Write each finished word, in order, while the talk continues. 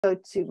go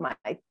to my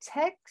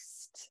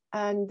text,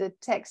 and the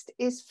text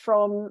is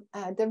from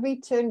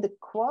the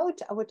quote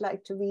I would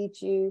like to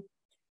read you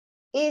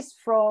is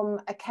from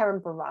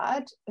Karen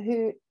Barad,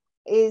 who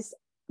is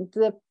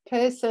the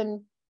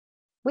person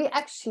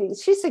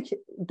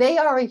they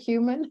are a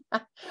human.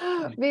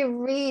 We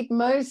read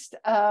most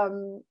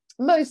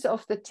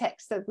of the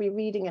texts that we're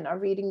reading in our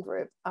reading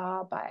group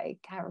are by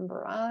Karen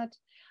Barad.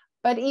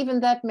 But even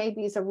that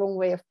maybe is a wrong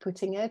way of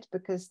putting it,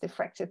 because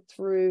diffracted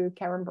through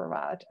Karen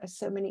Barad are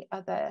so many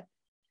other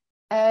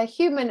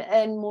human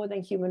and more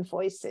than human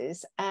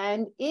voices.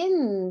 And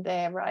in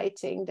their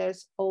writing,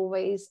 there's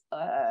always,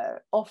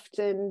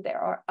 often there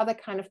are other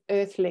kind of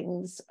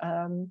earthlings,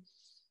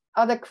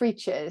 other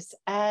creatures.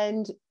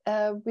 And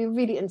we're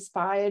really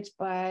inspired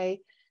by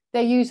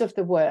their use of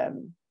the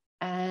worm.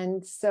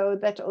 And so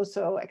that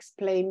also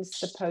explains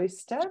the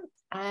poster.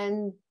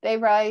 And they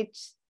write,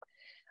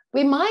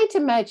 we might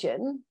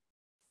imagine,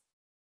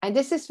 and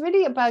this is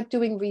really about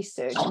doing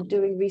research and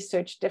doing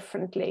research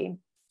differently.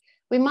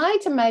 We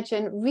might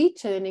imagine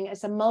returning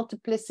as a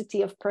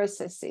multiplicity of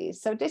processes.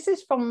 So this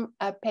is from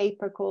a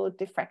paper called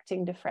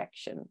Diffracting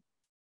Diffraction.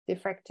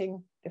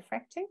 Diffracting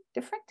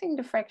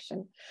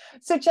Diffraction.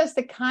 Such as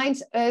the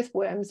kinds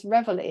earthworms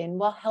revel in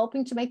while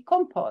helping to make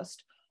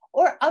compost,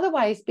 or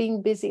otherwise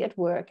being busy at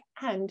work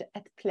and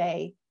at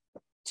play.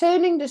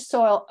 Turning the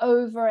soil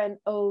over and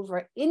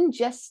over,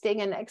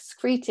 ingesting and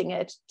excreting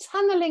it,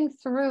 tunneling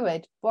through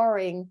it,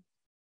 boring,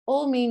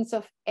 all means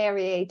of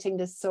aerating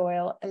the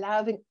soil,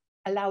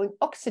 allowing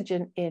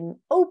oxygen in,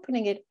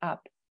 opening it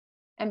up,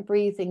 and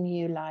breathing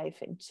new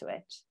life into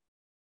it.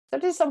 So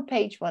this is on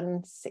page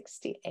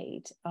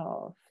 168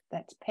 of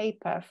that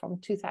paper from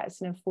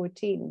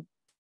 2014.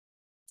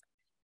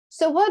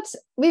 So what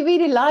we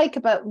really like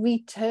about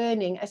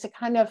returning as a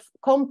kind of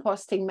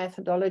composting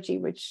methodology,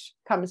 which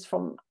comes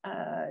from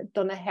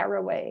Donna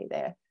Haraway,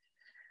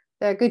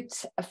 their good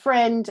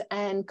friend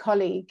and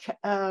colleague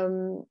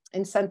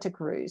in Santa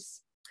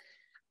Cruz.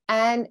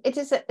 And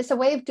it's a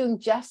way of doing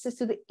justice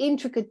to the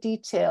intricate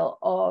detail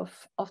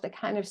of the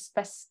kind of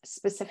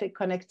specific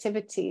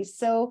connectivity.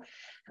 So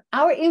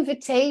our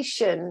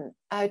invitation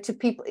to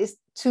people is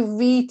to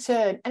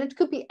return, and it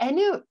could be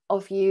any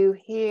of you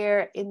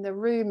here in the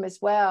room as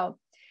well,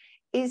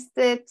 is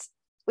that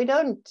we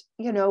don't,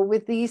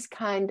 with these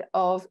kind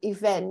of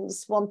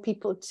events, want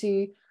people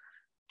to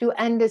do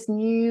endless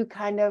new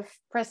kind of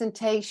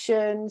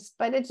presentations,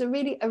 but it's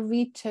really a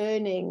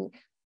returning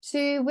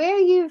to where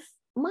you've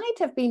might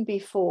have been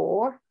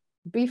before,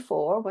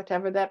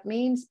 whatever that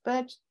means,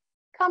 but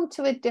come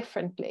to it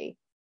differently.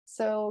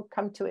 So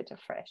come to it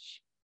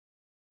afresh.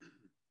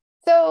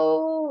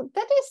 So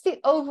that is the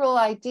overall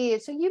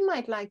idea. So you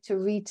might like to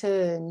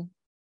return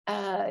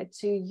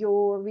to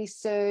your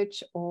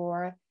research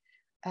or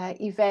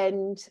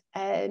event.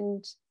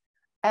 And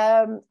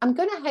I'm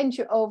going to hand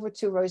you over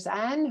to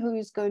Rose-Anne, who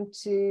is going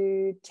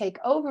to take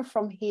over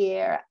from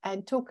here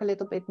and talk a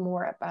little bit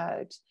more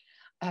about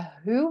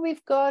who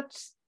we've got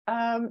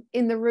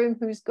in the room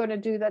who's going to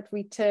do that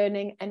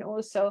returning, and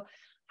also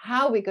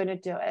how we're going to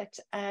do it.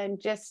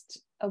 And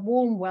just a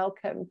warm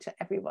welcome to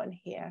everyone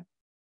here.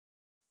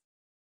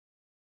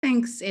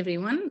 Thanks,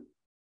 everyone.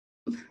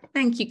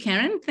 Thank you,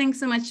 Karen. Thanks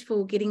so much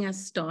for getting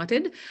us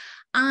started.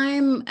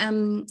 I'm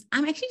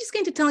actually just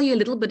going to tell you a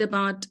little bit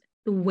about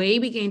the way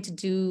we're going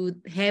to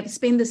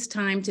spend this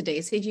time today.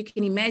 So if you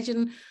can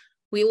imagine,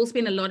 we all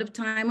spend a lot of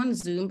time on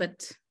Zoom,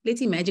 but let's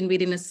imagine we're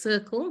in a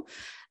circle,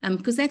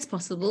 because that's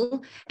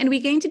possible. And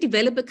we're going to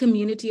develop a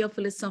community of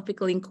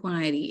philosophical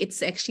inquiry.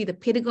 It's actually the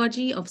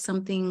pedagogy of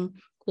something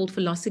called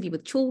Philosophy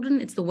with Children.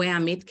 It's the way I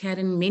met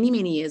Karen many,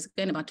 many years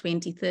ago, in about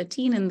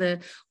 2013, and the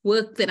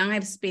work that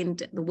I've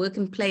spent, the work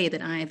and play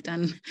that I've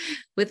done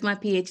with my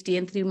PhD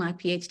and through my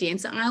PhD.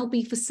 And so I'll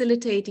be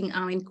facilitating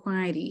our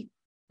inquiry,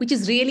 which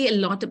is really a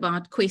lot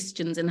about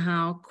questions and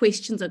how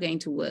questions are going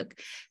to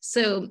work.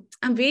 So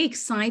I'm very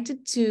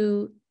excited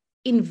to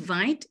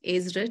invite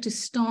Ezra to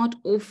start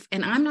off,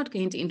 and I'm not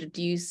going to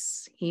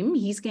introduce him.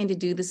 He's going to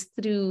do this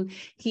through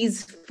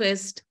his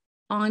first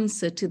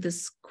answer to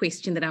this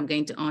question that I'm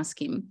going to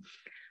ask him.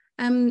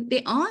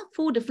 There are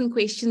 4 different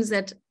questions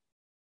that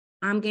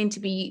I'm going to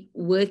be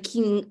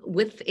working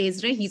with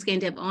Ezra. He's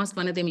going to have asked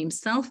one of them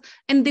himself,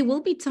 and there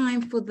will be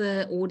time for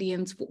the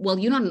audience. Well,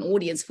 you're not an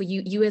audience, for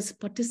you as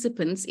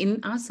participants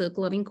in our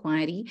circle of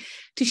inquiry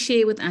to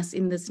share with us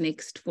in this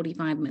next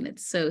 45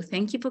 minutes. So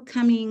thank you for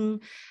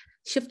coming.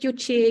 Shift your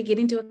chair, get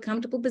into a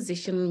comfortable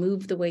position,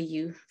 move the way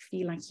you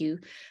feel like you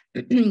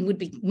would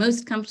be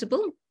most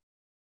comfortable,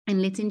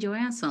 and let's enjoy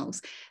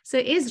ourselves. So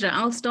Ezra,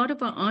 I'll start off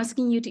by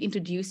asking you to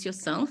introduce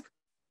yourself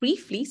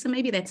briefly, so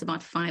maybe that's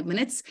about 5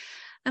 minutes,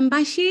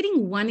 by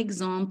sharing one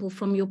example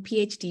from your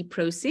PhD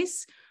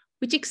process,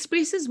 which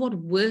expresses what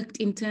worked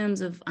in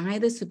terms of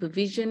either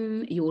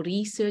supervision, your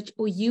research,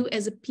 or you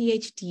as a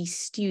PhD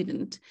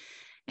student,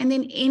 and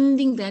then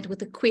ending that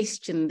with a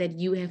question that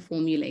you have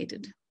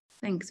formulated.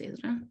 Thanks,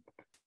 Ezra.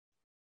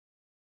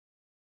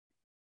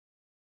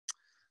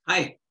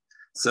 Hi.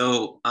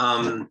 So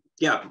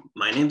Yeah,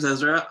 my name's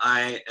Ezra.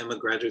 I am a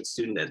graduate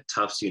student at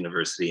Tufts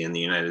University in the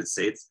United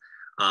States.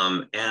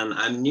 And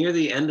I'm near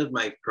the end of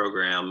my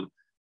program.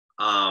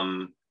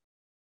 And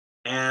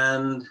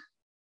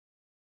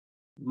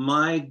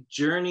my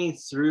journey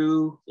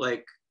through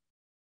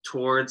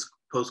towards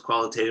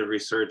post-qualitative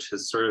research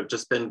has sort of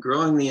just been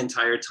growing the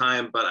entire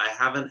time, but I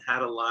haven't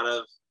had a lot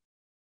of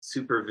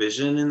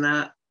supervision in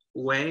that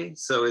way.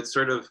 So it's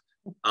sort of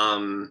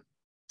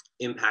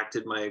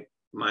impacted my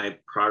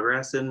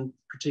progress in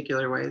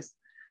particular ways.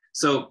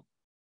 So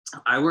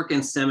I work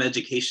in STEM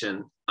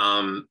education,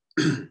 and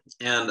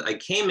I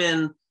came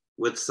in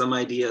with some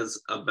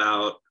ideas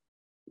about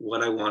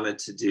what I wanted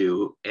to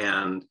do,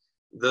 and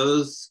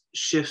those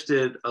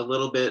shifted a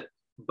little bit,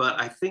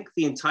 but I think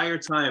the entire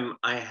time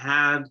I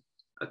had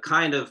a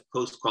kind of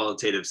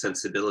post-qualitative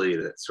sensibility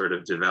that sort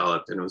of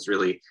developed, and it was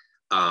really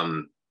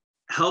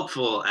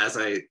helpful as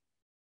I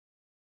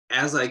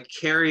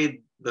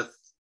carried the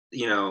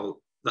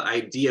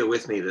idea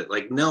with me that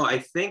no, I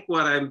think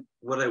what I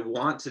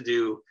want to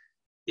do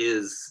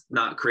is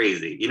not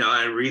crazy.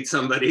 I read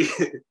somebody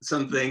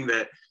something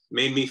that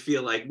made me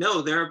feel like, no,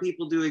 there are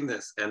people doing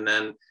this, and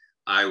then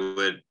I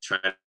would try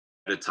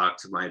to talk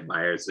to my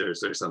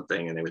advisors or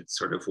something, and they would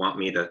sort of want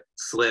me to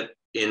slip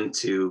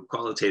into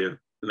qualitative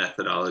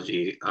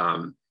methodology,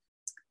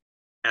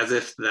 as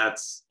if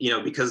that's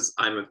because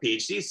I'm a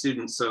PhD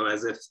student, so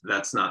as if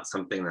that's not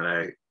something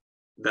that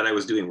I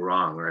was doing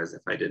wrong, or as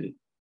if I didn't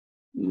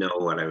know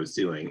what I was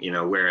doing,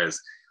 whereas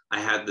I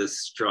had this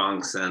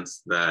strong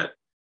sense that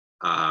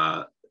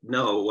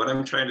no, what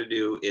I'm trying to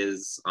do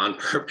is on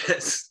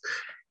purpose.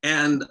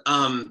 And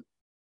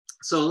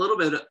so a little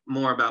bit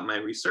more about my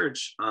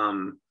research.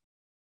 The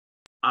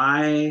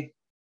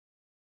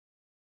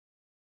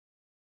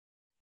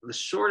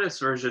shortest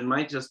version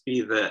might just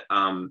be that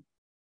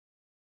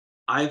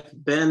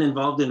I've been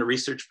involved in a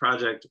research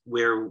project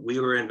where we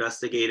were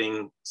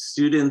investigating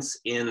students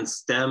in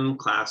STEM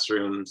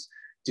classrooms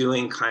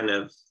doing kind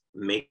of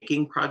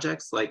making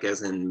projects, like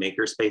as in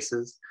maker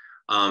spaces,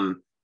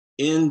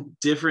 in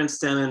different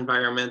STEM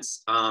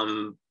environments.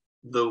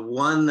 The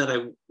one that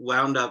I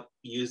wound up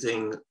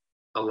using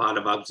a lot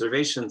of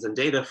observations and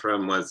data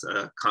from was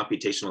a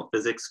computational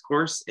physics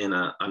course in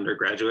an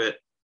undergraduate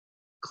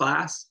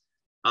class.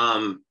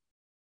 And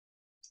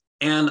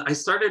I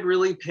started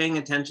really paying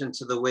attention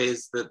to the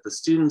ways that the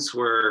students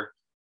were,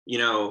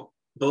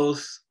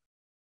 both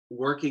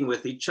working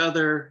with each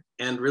other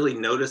and really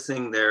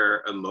noticing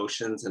their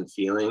emotions and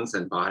feelings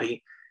and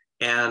body.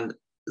 And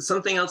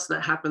something else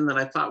that happened that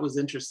I thought was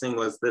interesting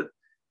was that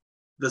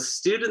the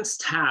students'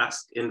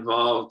 task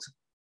involved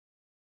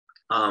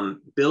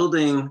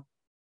building,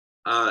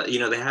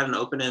 they had an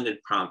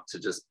open-ended prompt to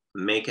just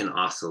make an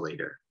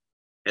oscillator.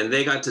 And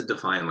they got to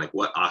define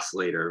what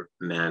oscillator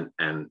meant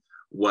and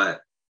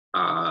what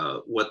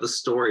the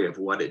story of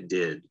what it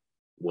did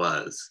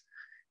was.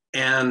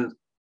 And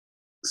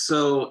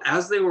so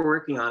as they were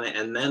working on it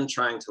and then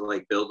trying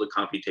to build a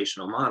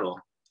computational model,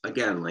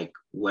 again,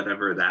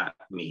 whatever that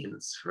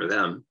means for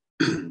them,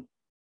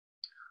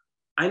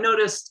 I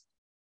noticed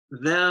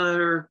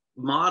their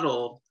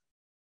model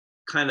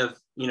kind of,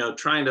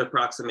 trying to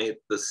approximate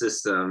the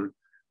system,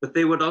 but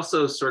they would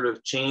also sort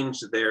of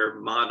change their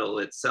model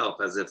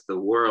itself as if the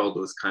world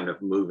was kind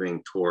of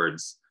moving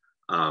towards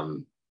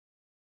them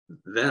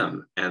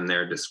and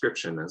their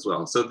description as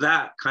well. So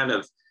that kind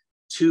of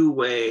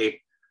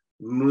two-way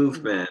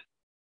movement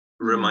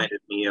reminded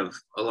me of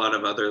a lot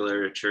of other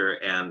literature,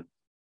 and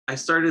I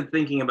started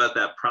thinking about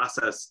that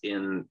process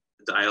in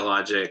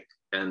dialogic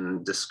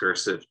and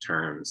discursive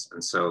terms.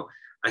 And so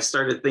I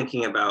started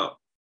thinking about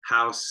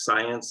how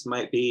science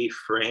might be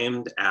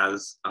framed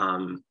as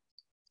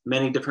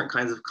many different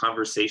kinds of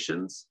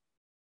conversations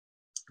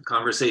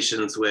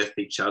with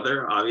each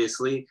other,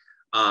 obviously,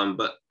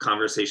 but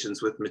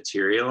conversations with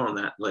material, and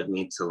that led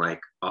me to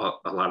a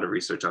lot of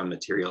research on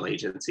material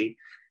agency,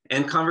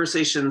 and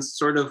conversations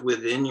sort of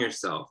within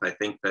yourself. I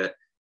think that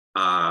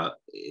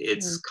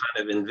it's kind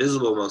of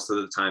invisible most of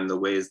the time, the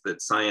ways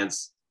that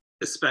science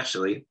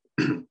especially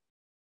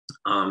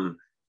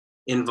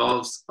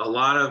involves a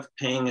lot of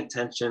paying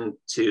attention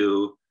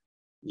to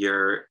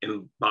your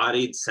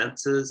embodied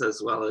senses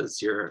as well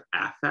as your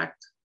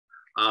affect.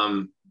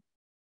 And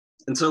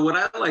so what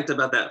I liked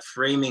about that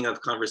framing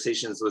of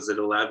conversations was it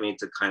allowed me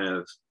to kind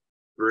of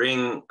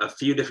bring a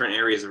few different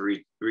areas of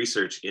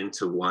research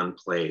into one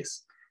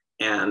place.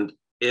 And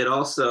it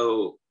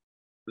also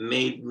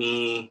made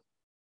me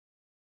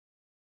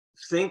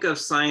think of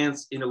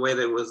science in a way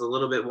that was a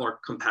little bit more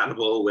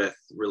compatible with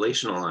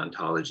relational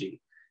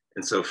ontology.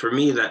 And so for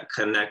me, that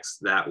connects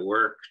that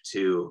work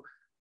to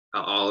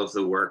all of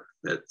the work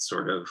that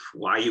sort of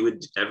why you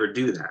would ever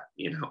do that,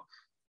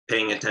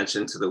 paying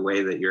attention to the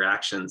way that your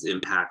actions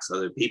impacts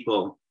other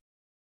people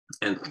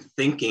and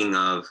thinking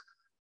of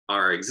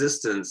our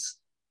existence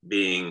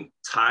being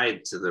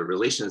tied to the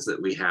relations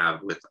that we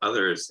have with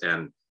others,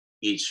 and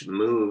each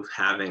move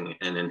having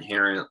an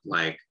inherent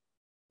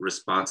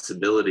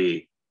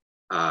responsibility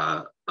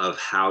of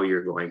how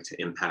you're going to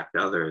impact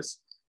others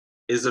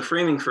is a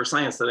framing for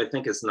science that I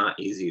think is not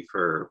easy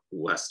for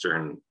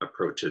Western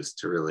approaches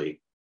to really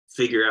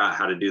figure out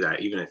how to do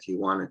that, even if you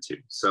wanted to.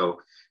 So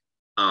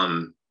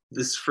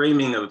this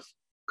framing of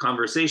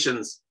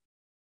conversations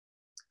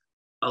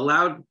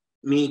allowed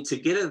me to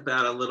get at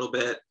that a little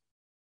bit.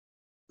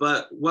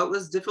 But what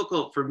was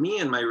difficult for me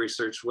in my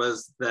research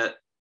was that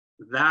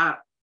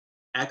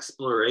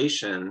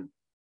exploration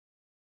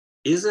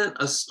isn't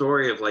a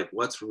story of like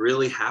what's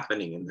really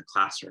happening in the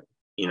classroom,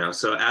 you know?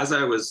 So as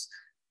I was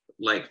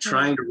like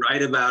trying to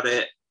write about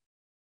it,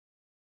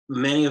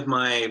 many of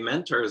my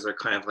mentors are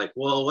kind of like,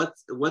 well,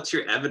 what's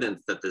your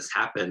evidence that this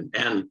happened?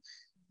 And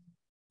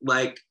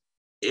like,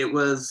 it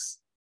was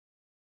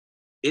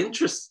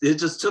interesting. It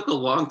just took a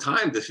long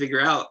time to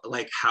figure out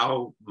like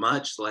how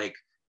much like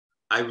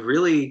I'm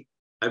really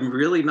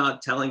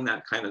not telling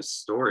that kind of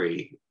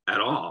story at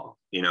all.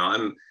 You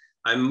know,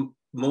 I'm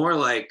more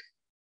like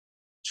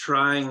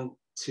trying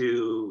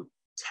to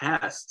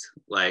test,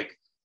 like,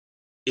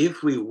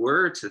 if we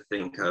were to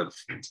think of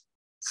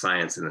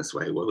science in this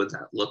way, what would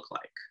that look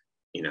like?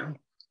 You know,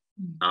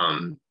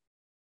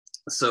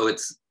 so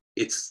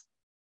it's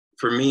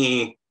for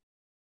me,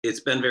 it's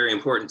been very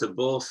important to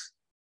both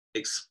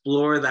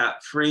explore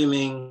that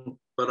framing,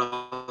 but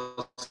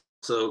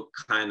also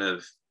kind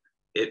of,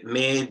 it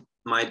made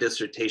my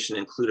dissertation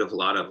include a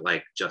lot of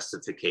like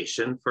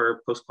justification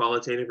for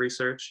post-qualitative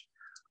research,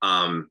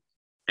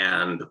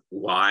 and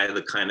why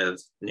the kind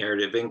of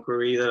narrative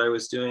inquiry that I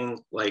was doing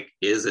like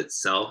is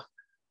itself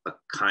a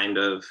kind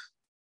of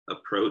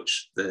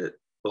approach that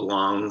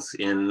belongs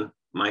in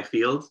my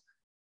field.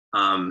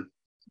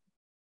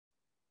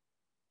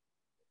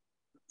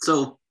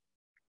 So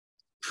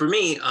for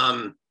me,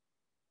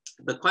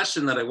 the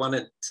question that I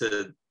wanted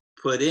to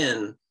put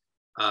in,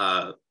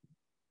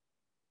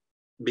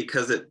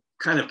 because it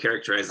kind of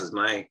characterizes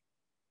my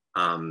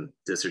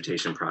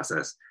dissertation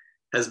process,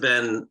 has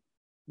been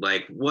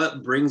like,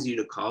 what brings you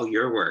to call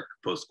your work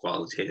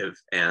post-qualitative,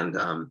 and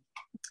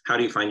how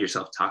do you find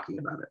yourself talking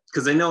about it?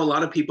 Because I know a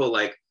lot of people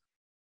like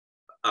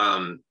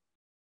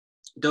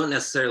don't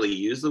necessarily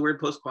use the word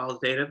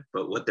post-qualitative,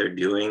 but what they're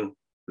doing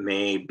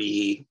may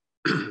be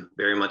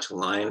very much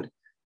aligned.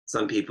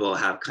 Some people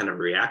have kind of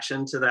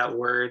reaction to that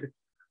word,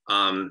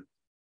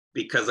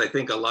 because I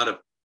think a lot of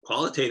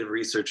qualitative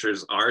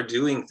researchers are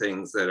doing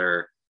things that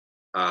are,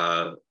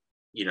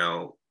 you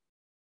know,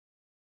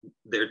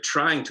 they're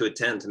trying to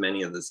attend to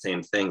many of the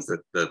same things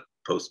that the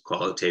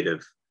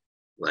post-qualitative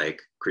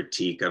like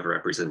critique of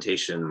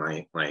representation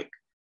might like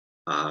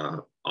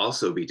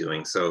also be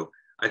doing. So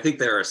I think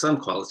there are some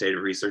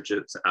qualitative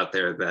researchers out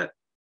there that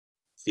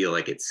feel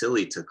like it's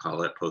silly to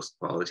call it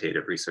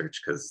post-qualitative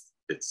research because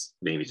it's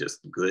maybe just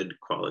good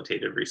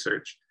qualitative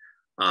research.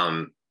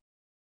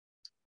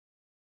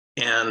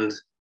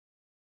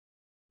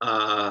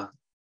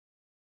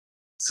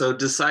 So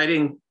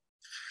deciding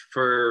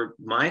for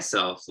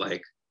myself,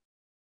 like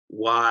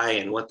why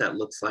and what that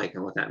looks like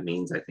and what that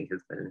means, I think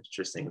has been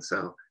interesting.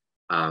 So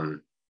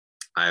I'm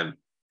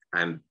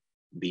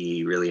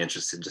be really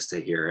interested just to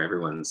hear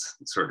everyone's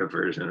sort of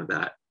version of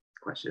that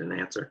question and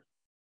answer.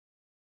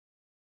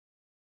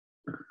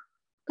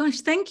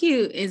 Gosh, thank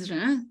you,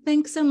 Ezra.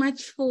 Thanks so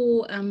much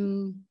for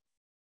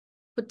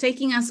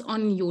taking us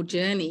on your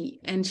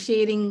journey and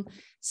sharing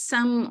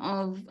some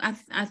of,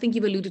 I think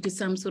you've alluded to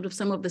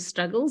some of the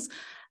struggles.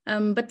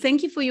 But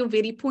thank you for your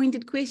very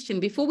pointed question.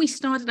 Before we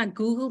started, I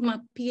Googled my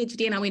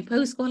PhD and I went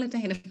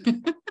post-qualitative.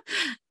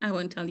 I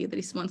won't tell you the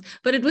response,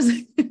 but it was,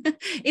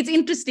 it's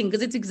interesting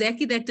because it's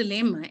exactly that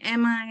dilemma.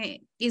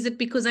 Is it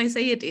because I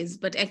say it is,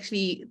 but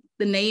actually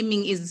the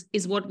naming is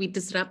what we're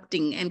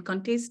disrupting and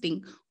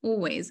contesting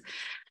always.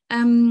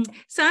 So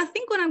I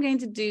think what I'm going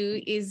to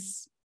do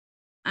is,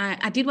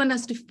 I did want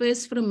us to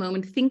first for a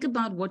moment think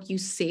about what you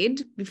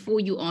said before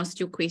you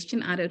asked your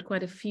question. I wrote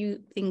quite a few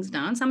things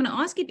down. So I'm going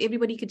to ask if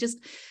everybody could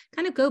just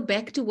kind of go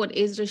back to what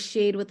Ezra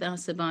shared with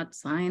us about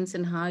science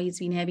and how he's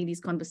been having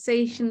these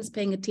conversations,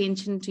 paying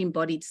attention to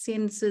embodied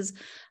senses.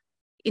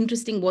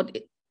 Interesting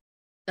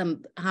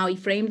how he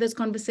framed those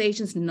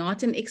conversations,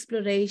 not an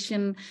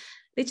exploration.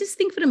 Let's just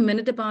think for a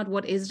minute about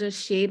what Ezra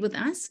shared with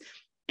us.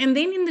 And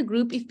then in the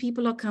group, if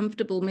people are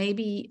comfortable,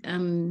 maybe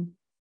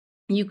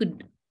you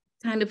could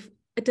kind of,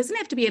 it doesn't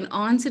have to be an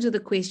answer to the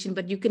question,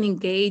 but you can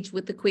engage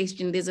with the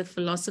question. There's a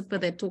philosopher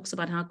that talks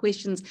about how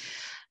questions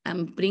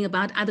bring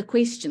about other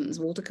questions.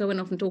 Walter Cohen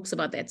often talks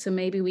about that. So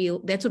maybe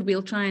that's what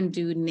we'll try and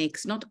do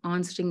next, not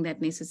answering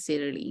that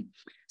necessarily.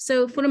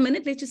 So for a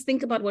minute, let's just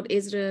think about what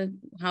Ezra,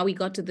 how we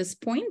got to this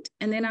point,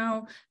 and then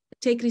I'll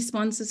take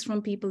responses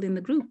from people in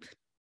the group.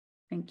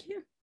 Thank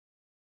you.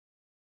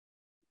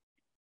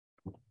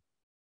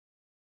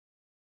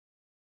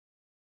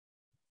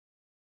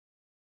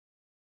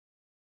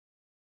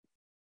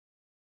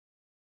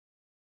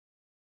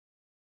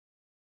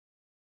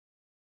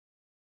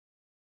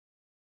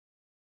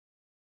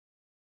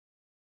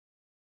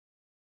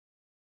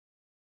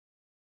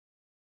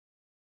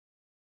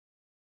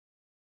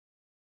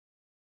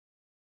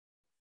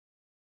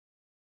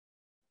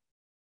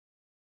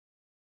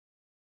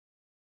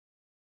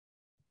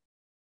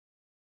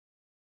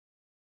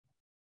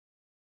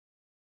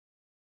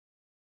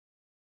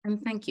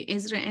 And thank you.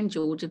 Ezra and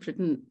George have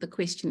written the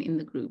question in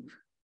the group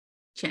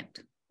chat.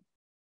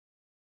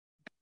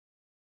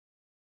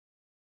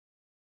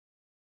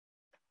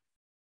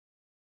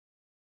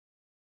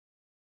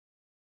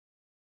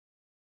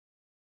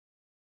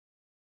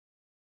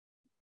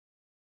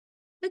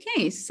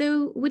 Okay,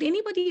 so would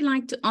anybody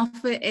like to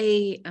offer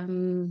a,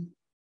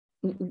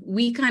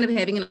 we kind of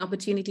having an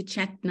opportunity to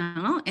chat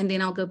now, and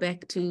then I'll go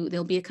back to,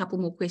 there'll be a couple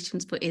more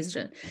questions for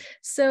Ezra.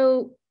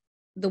 So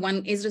the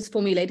one Ezra's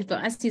formulated for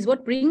us is,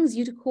 what brings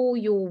you to call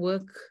your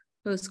work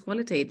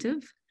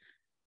post-qualitative?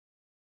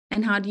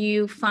 And how do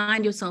you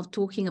find yourself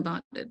talking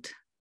about it?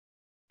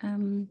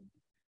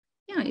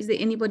 Yeah, is there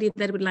anybody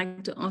that would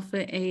like to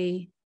offer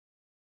a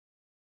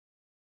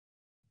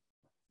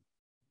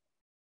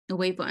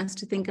way for us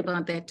to think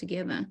about that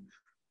together?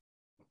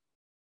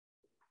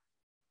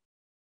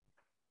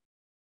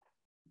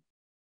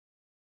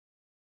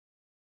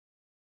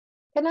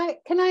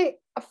 Can I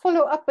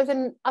follow up with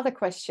another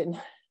question?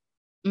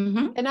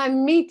 Mm-hmm. And I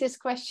meet this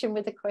question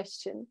with a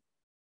question.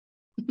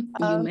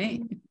 You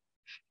may.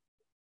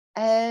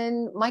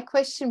 And my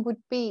question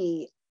would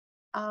be,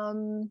 how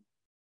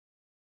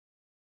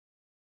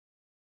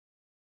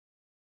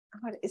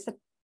is it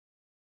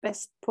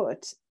best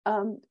put?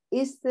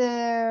 Is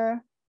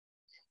there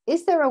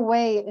a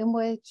way in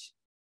which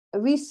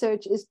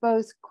research is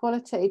both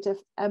qualitative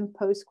and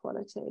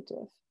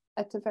post-qualitative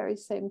at the very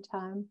same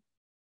time?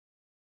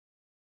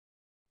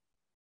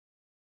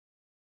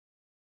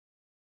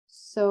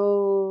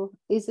 So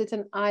is it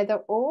an either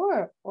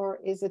or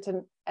is it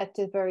an at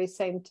the very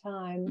same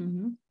time?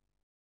 Mm-hmm.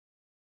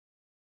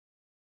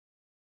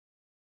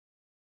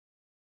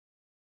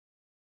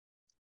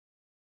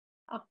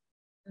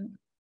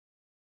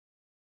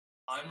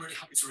 I'm really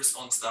happy to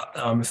respond to that,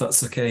 if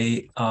that's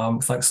okay.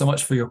 Thanks so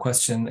much for your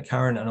question,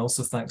 Karen, and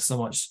also thanks so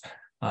much,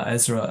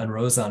 Ezra and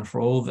Rose-Anne,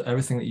 for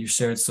everything that you've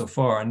shared so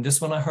far. And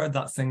just when I heard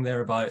that thing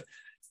there about,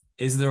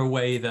 is there a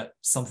way that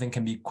something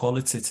can be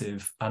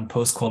qualitative and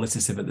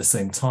post-qualitative at the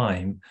same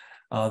time?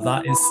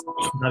 That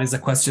is a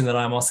question that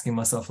I'm asking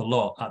myself a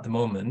lot at the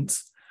moment.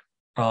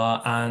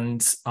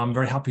 And I'm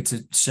very happy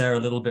to share a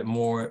little bit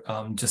more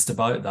just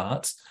about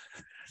that,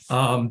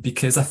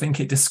 because I think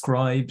it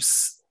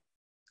describes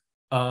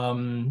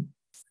a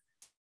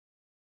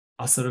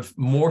sort of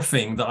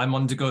morphing that I'm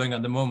undergoing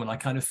at the moment. I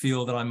kind of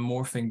feel that I'm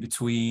morphing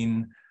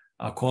between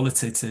a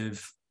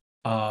qualitative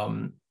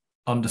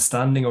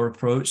understanding or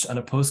approach and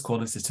a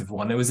post-qualitative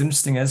one. It was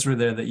interesting, Ezra,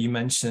 there that you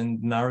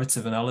mentioned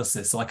narrative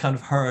analysis. So I kind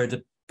of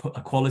heard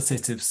a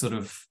qualitative sort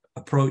of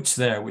approach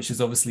there, which is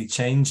obviously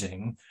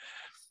changing.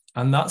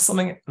 And that's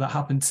something that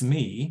happened to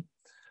me.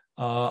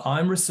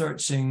 I'm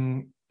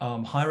researching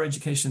higher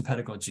education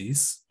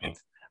pedagogies,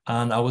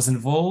 and I was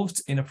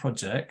involved in a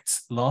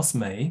project last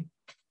May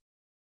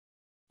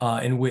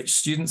in which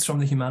students from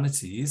the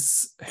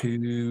humanities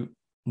who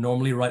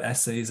normally write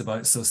essays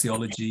about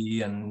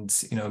sociology and,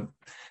 you know,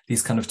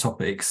 these kind of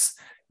topics,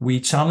 we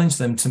challenged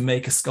them to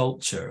make a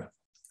sculpture,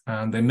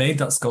 and they made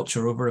that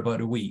sculpture over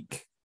about a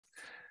week.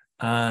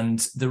 And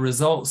the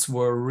results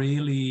were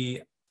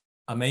really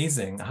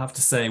amazing. I have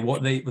to say,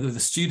 what they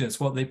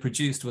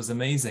produced was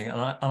amazing. And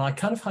I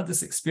kind of had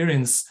this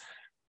experience.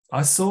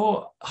 I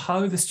saw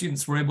how the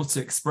students were able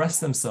to express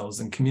themselves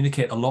and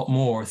communicate a lot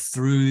more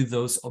through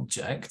those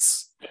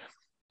objects.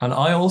 And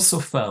I also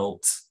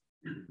felt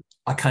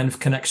a kind of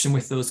connection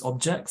with those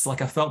objects.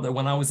 Like I felt that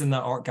when I was in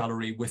that art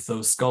gallery with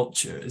those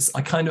sculptures,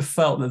 I kind of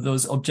felt that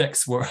those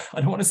objects were, I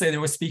don't want to say they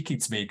were speaking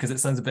to me because it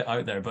sounds a bit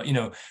out there, but, you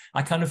know,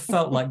 I kind of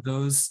felt like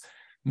those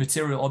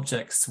material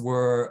objects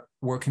were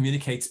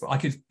communicating. I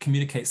could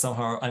communicate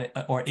somehow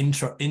or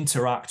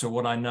interact, or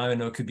what I now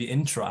know could be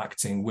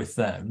interacting with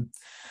them.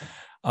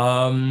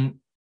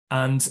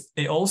 And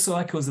it also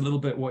echoes a little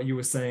bit what you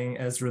were saying,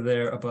 Ezra,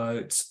 there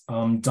about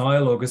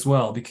dialogue as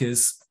well,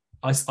 because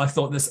I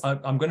thought this,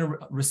 I'm going to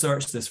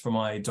research this for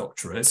my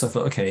doctorate. So I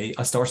thought, okay,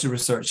 I started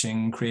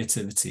researching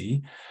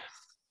creativity,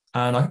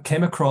 and I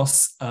came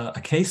across a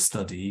case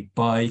study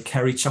by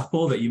Kerry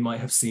Chappell that you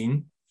might have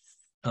seen,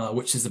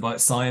 which is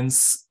about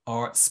science,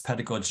 arts,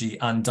 pedagogy,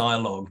 and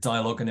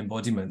dialogue and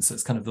embodiment. So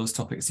it's kind of those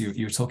topics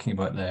you're talking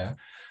about there.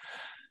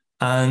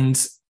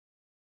 And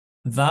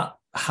that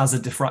has a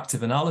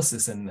diffractive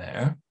analysis in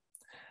there,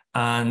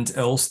 and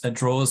it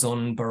draws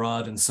on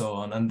Barad and so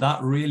on. And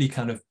that really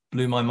kind of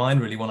blew my mind,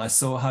 really, when I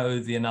saw how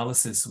the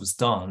analysis was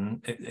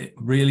done. It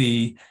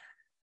really,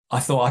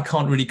 I thought, I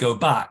can't really go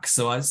back.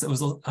 So I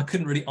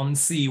couldn't really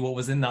unsee what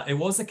was in that. It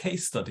was a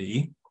case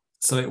study,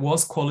 so it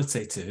was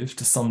qualitative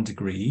to some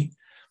degree,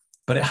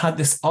 but it had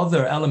this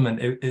other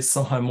element. It is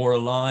somehow more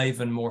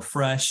alive and more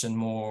fresh and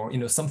more, you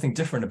know, something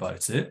different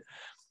about it.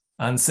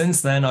 And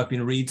since then, I've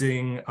been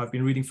reading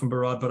from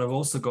Barad, but I've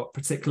also got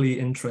particularly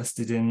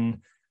interested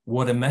in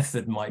what a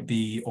method might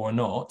be or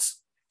not.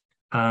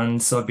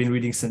 And so I've been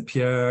reading St.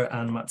 Pierre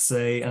and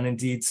Matsei, and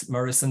indeed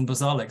Maurice and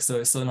Bozalic. So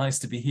it's so nice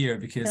to be here,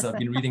 because I've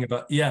been reading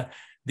about,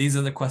 these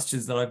are the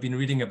questions that I've been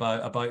reading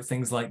about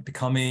things like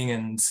becoming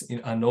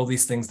and all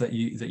these things that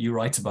you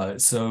write about.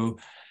 So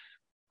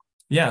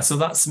yeah, so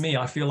that's me.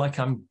 I feel like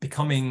I'm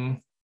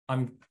becoming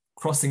I'm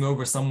crossing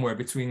over somewhere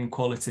between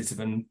qualitative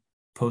and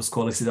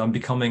post-qualitative. I'm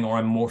becoming, or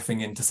I'm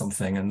morphing into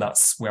something, and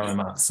that's where I'm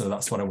at. So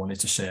that's what I wanted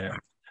to share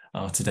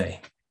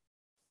today.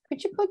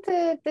 Could you put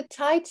the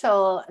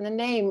title and the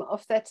name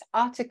of that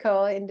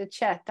article in the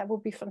chat? That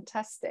would be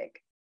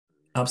fantastic.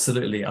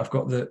 Absolutely. I've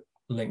got the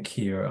link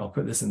here. I'll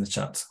put this in the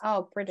chat.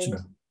 Oh, brilliant.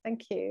 Sure.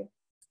 Thank you.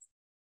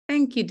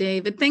 Thank you,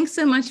 David. Thanks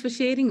so much for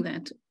sharing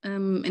that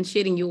and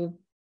sharing your,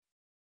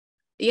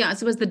 I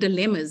suppose the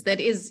dilemmas. That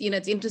is,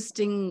 it's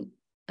interesting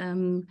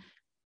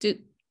to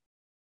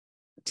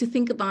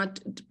think about,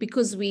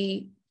 because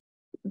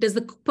does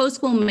the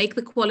Postqual make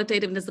the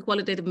qualitative, and does the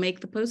qualitative make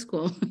the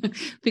Postqual?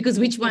 Because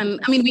which one,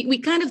 I mean, we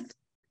kind of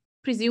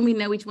presume we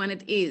know which one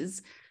it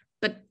is,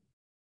 but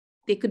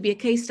there could be a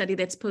case study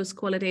that's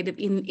post-qualitative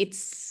in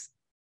its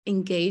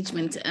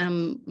engagement.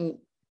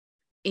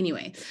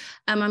 Anyway,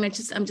 I'm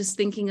just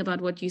thinking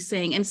about what you're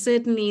saying, and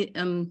certainly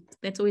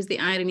that's always the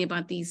irony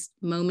about these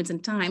moments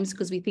and times,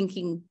 because we're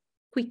thinking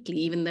quickly,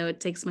 even though it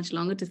takes much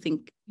longer to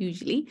think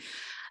usually.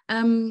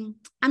 I'm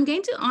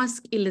going to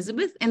ask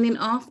Elizabeth, and then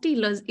after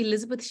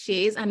Elizabeth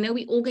shares, I know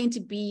we're all going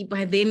to be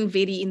by then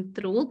very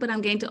enthralled, but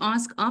I'm going to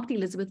ask after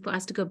Elizabeth for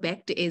us to go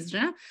back to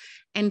Ezra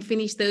and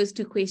finish those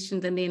two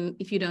questions, and then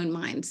if you don't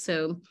mind.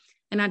 So,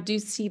 and I do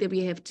see that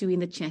we have two in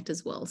the chat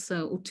as well,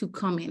 or two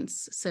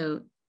comments.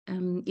 So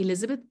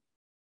Elizabeth,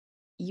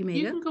 you may go.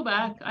 You can go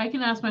back. I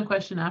can ask my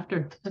question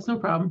after. That's no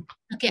problem.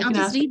 Okay,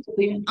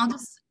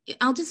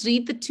 I'll just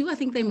read the two. I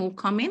think they're more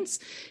comments.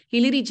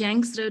 Hilary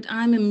Janks wrote,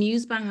 I'm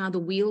amused by how the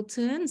wheel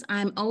turns.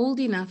 I'm old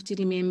enough to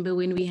remember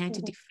when we had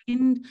to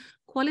defend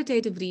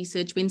qualitative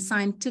research, when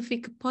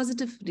scientific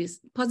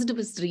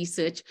positivist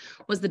research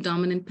was the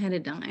dominant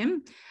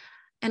paradigm.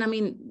 And I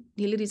mean,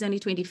 Hilary's only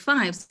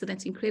 25, so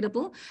that's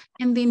incredible.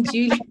 And then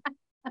Julie...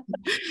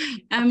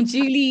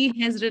 Julie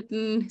has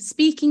written,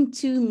 speaking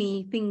to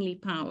me,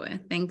 Thingley Power.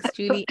 Thanks,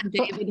 Julie. And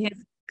David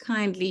has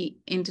kindly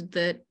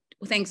entered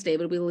thanks,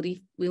 David.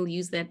 We'll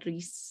use that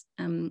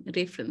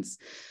reference.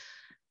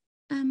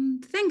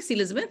 Thanks,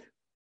 Elizabeth.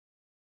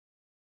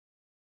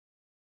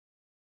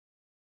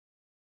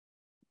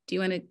 Do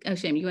you want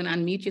to, you want to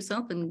unmute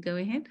yourself and go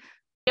ahead?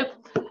 Yep.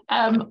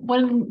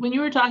 When you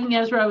were talking,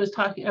 Ezra, I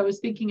was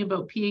thinking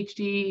about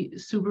PhD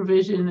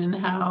supervision and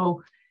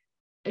how,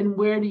 and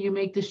where do you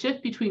make the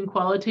shift between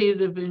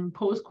qualitative and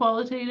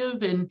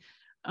post-qualitative? And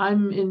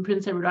I'm in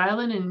Prince Edward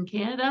Island in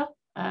Canada,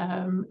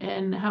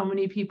 and how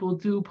many people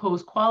do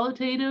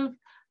post-qualitative?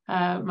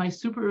 My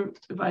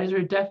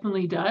supervisor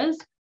definitely does,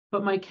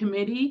 but my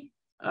committee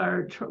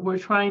we're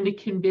trying to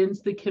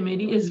convince the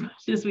committee as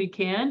much as we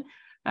can,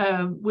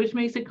 which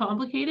makes it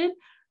complicated.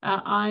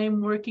 I'm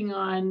working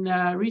on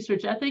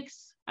research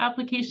ethics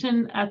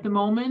application at the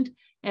moment,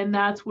 and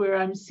that's where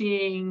I'm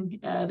seeing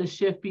the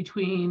shift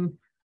between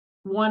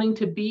wanting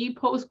to be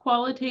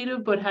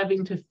post-qualitative, but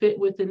having to fit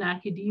within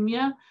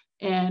academia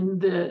and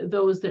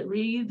those that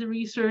read the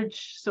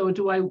research. So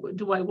do I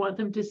want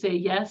them to say,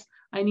 yes,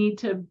 I need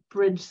to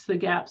bridge the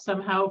gap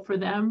somehow for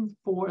them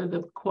for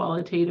the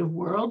qualitative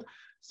world.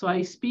 So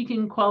I speak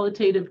in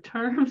qualitative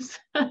terms,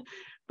 but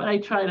I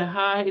try to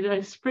hide,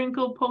 I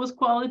sprinkle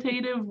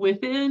post-qualitative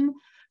within.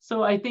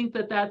 So I think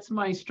that's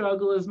my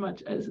struggle,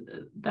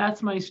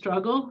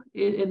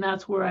 and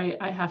that's where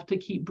I have to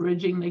keep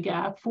bridging the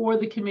gap for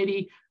the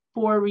committee,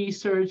 for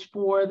research,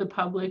 for the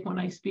public. When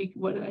I speak,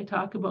 what I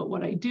talk about,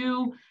 what I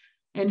do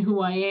and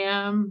who I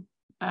am,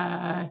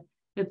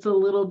 it's a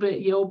little bit,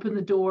 you open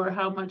the door,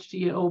 how much do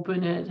you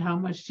open it? How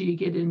much do you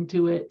get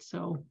into it?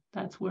 So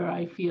that's where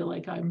I feel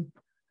like I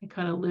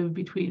kind of live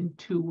between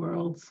two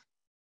worlds.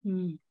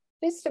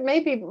 This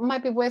might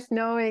be worth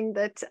knowing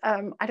that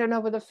I don't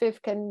know whether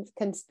Viv can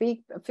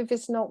speak. Viv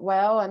is not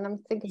well, and I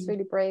think it's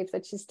really brave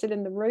that she's still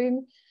in the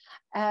room.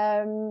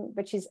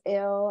 But she's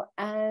ill,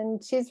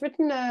 and she's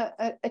written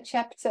a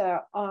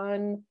chapter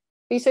on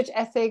research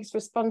ethics,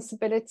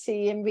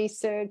 responsibility in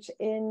research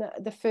in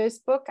the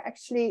first book,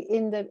 actually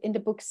in the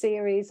book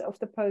series of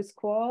the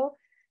Postqual.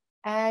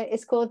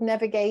 It's called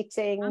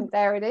Navigating,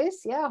 there it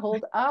is,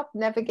 hold up,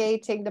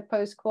 Navigating the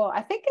Postqual.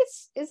 I think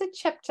is it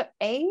chapter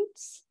 8?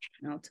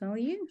 I'll tell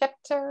you.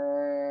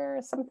 Chapter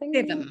something?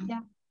 7.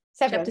 Yeah,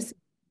 7. Chapter 7.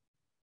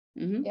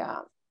 Mm-hmm. Yeah.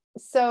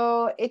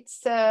 So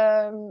it's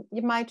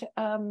you might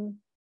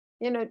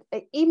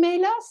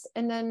email us,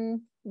 and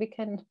then we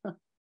can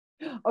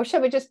or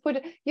shall we just put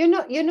it, you're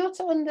not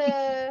on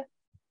the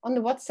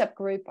WhatsApp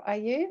group, are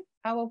you?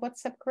 Our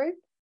WhatsApp group?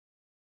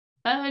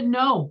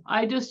 No,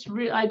 I just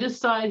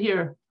saw it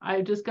here.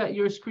 I just got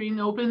your screen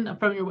open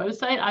from your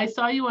website. I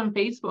saw you on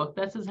Facebook.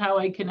 This is how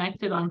I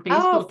connected on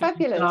Facebook. Oh,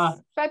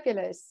 fabulous.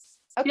 Fabulous.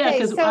 Okay, yeah,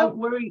 because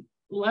we're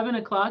 11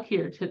 o'clock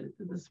here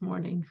this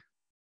morning.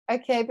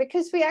 Okay,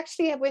 because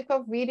we've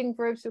got reading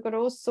groups, we've got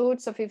all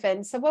sorts of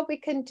events. So what we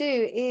can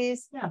do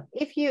is,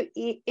 if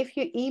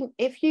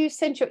you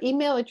send your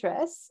email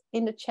address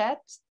in the chat,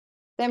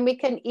 then we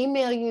can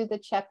email you the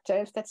chapter,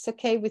 if that's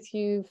okay with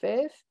you,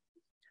 Viv.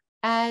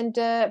 And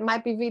it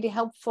might be really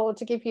helpful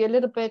to give you a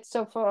little bit,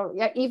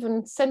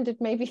 even send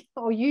it maybe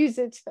or use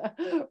it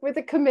with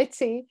the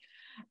committee.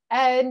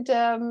 And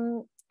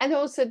And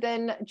also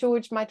then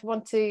George might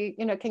want to,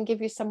 can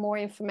give you some more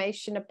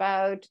information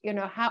about,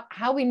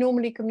 how we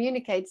normally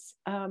communicate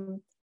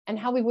and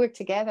how we work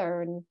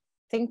together and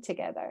think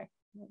together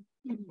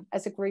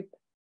as a group.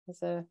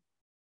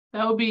 That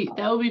would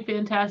be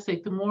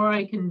fantastic. The more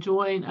I can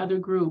join other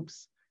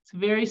groups. It's a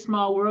very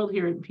small world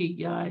here at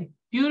PEI.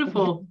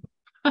 Beautiful,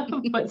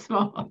 but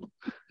small.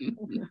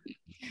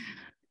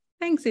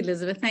 Thanks,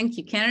 Elizabeth. Thank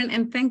you, Karen,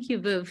 and thank you,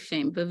 Viv.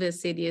 Shame, Viv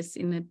has said yes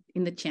in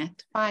the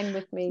chat. Fine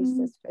with me,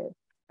 says Viv.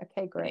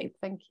 Okay, great.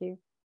 Thank you.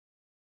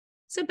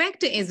 So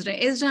back to Ezra.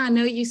 Ezra, I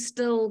know you're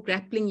still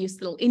grappling. You're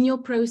still in your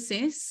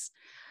process,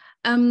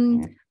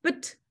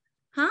 but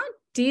how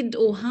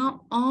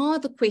are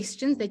the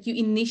questions that you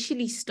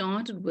initially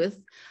started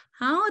with?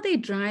 How are they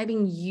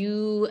driving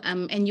you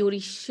and your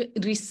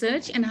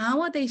research, and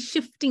how are they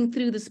shifting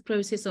through this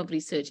process of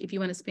research? If you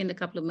want to spend a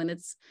couple of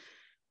minutes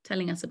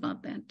telling us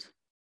about that.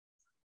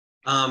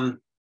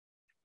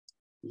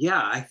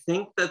 Yeah, I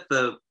think that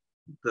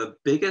the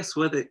biggest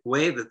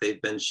way that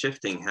they've been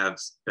shifting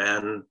has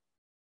been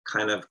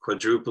kind of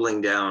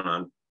quadrupling down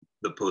on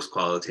the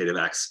post-qualitative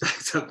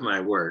aspect of my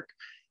work.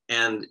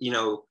 And, in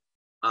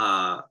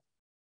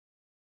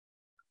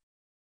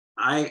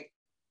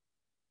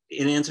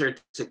answer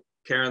to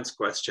Karen's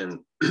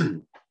question,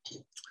 I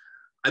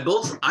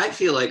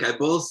feel like I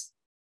both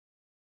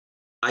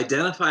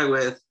identify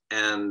with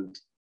and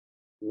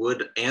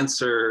would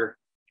answer,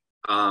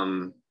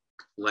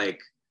 like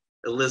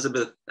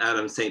Elizabeth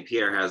Adams St.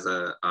 Pierre has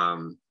a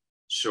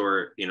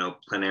short,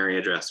 plenary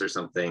address or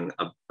something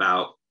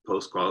about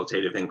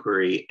post-qualitative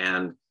inquiry.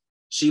 And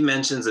she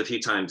mentions a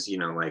few times,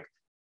 like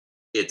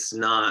it's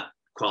not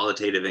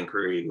qualitative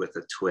inquiry with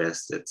a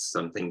twist, it's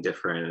something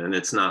different. And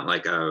it's not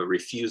like a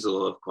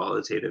refusal of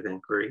qualitative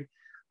inquiry.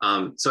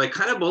 So I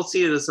kind of both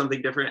see it as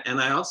something different. And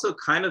I also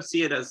kind of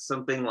see it as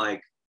something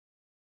like,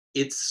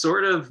 it's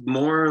sort of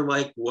more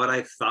like what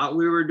I thought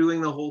we were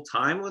doing the whole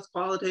time with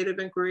qualitative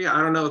inquiry.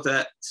 I don't know if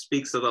that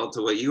speaks at all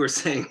to what you were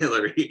saying,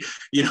 Hillary,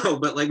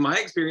 but like my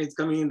experience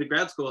coming into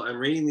grad school, I'm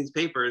reading these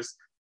papers.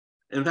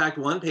 In fact,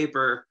 one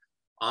paper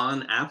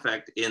on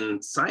affect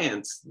in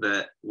science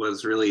that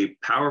was really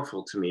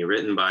powerful to me,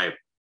 written by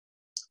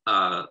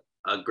a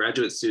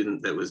graduate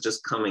student that was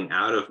just coming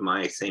out of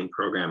my same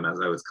program as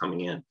I was coming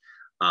in.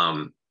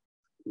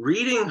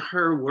 Reading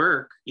her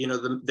work,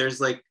 there's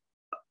like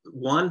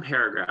one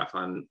paragraph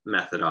on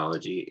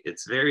methodology.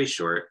 It's very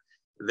short.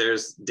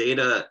 There's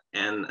data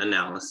and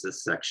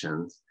analysis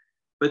sections.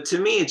 But to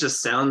me, it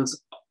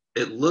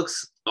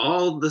looks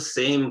all the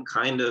same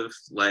kind of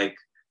like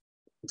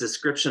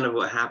description of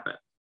what happened.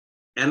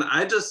 And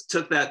I just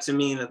took that to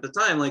mean at the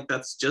time, like,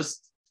 that's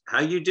just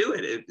how you do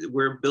it.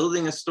 We're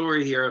building a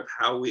story here of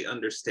how we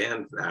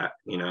understand that,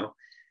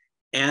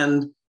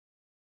 And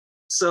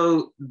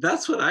so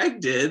that's what I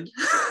did.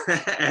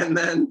 And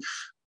then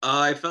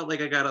I felt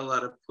like I got a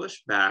lot of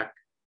pushback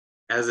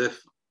as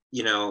if,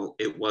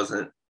 it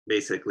wasn't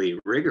basically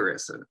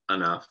rigorous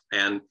enough.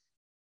 And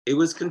it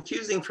was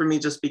confusing for me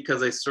just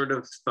because I sort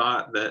of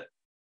thought that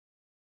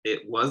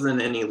it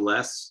wasn't any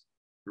less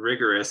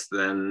rigorous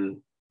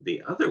than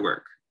the other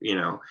work,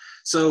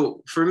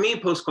 So for me,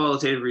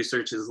 post-qualitative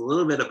research is a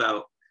little bit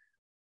about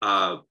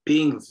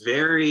being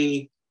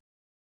very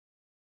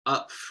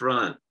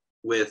upfront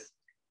with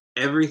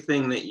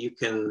everything that you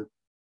can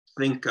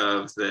think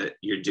of that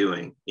you're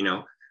doing.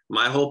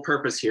 My whole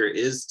purpose here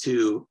is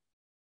to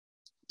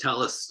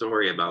tell a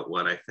story about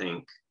what I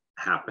think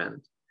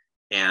happened.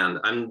 And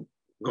I'm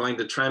going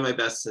to try my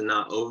best to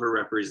not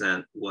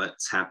over-represent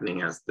what's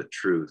happening as the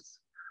truth,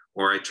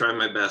 or I try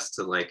my best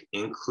to like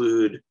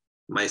include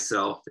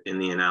myself in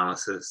the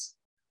analysis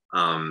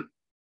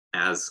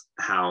as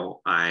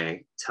how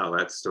I tell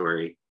that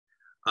story.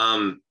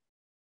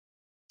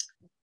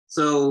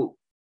 So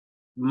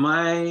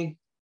my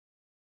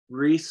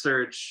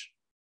research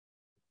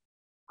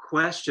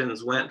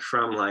questions went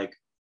from like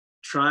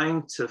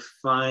trying to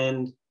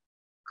find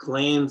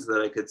claims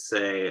that I could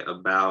say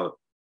about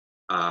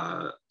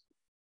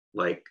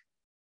like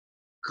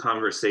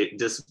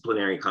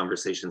disciplinary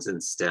conversations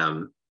in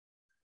STEM,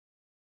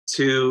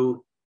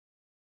 to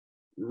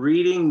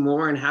reading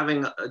more and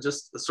having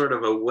just sort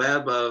of a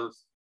web of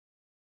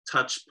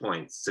touch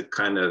points to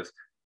kind of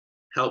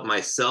help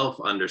myself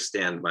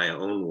understand my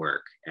own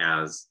work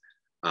as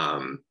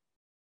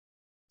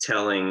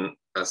telling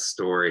a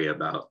story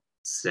about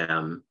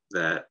STEM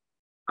that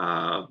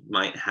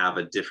might have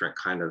a different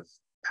kind of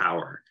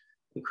power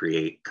and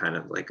create kind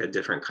of like a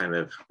different kind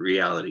of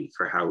reality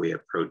for how we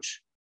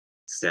approach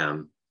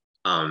STEM.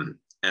 And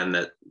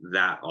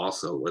that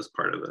also was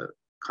part of the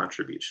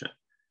contribution.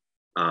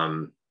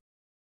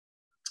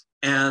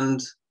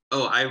 And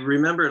I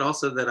remembered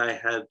also that I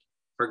had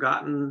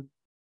forgotten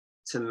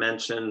to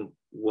mention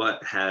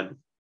what had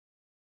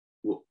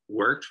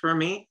worked for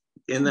me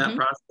in that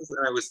process.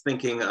 And I was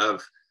thinking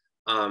of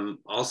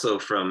also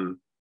from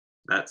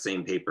that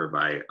same paper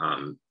by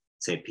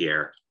St.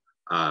 Pierre,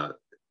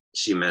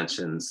 she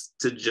mentions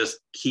to just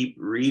keep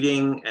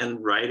reading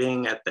and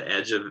writing at the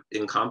edge of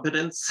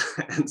incompetence.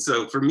 And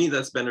so for me,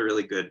 that's been a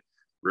really good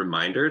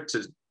reminder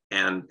to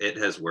And it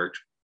has worked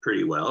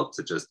pretty well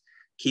to just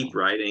keep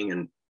writing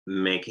and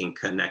making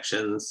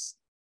connections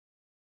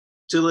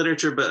to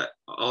literature, but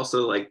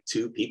also like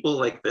to people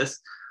like this,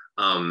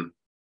 to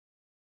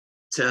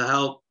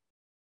help.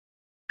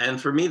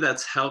 And for me,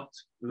 that's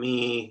helped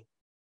me.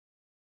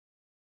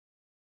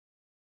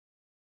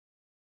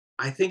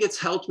 I think it's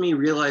helped me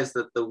realize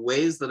that the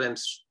ways that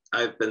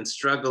I've been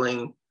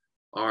struggling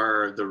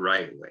are the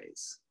right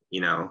ways.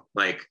 You know,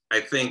 like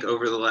I think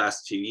over the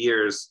last few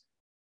years,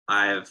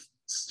 I've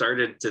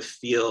started to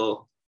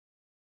feel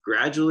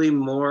gradually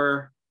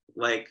more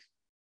like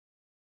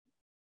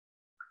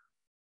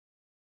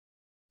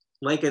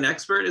an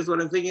expert is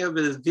what I'm thinking of,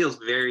 but it feels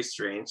very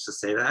strange to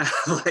say that,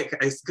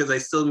 because I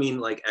still mean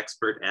like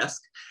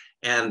expert-esque.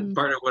 And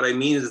part of what I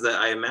mean is that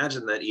I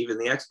imagine that even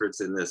the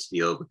experts in this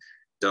field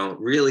don't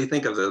really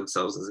think of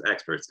themselves as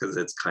experts, because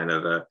it's kind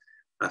of a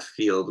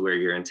field where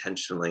you're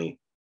intentionally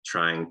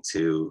trying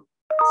to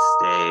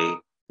stay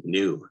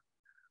new.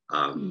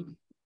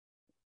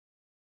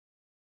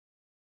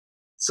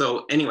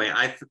 So anyway,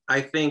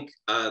 I think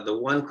the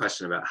one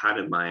question about how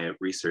did my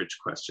research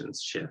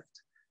questions shift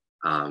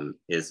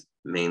is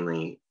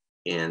mainly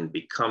in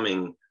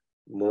becoming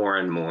more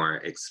and more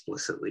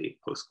explicitly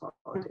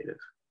post-qualitative.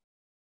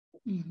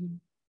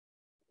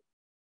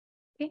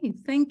 Okay,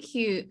 thank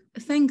you.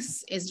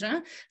 Thanks,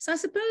 Ezra. So I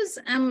suppose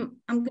I'm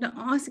going to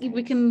ask if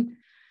we can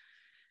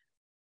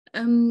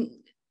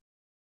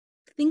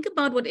think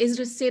about what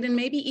Ezra said, and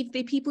maybe if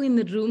there are people in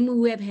the room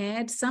who have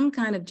had some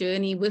kind of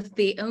journey with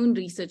their own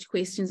research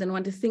questions and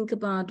want to think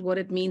about what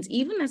it means,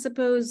 even I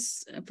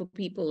suppose for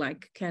people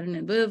like Karen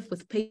and Viv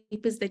with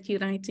papers that you're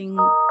writing,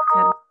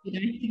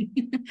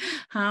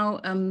 how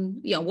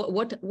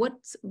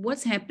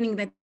what's happening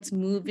that's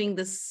moving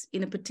this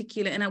in a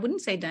particular, and I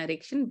wouldn't say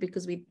direction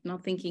because we're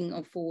not thinking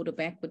of forward or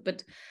backward,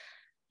 but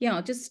yeah,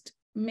 just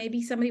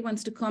maybe somebody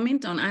wants to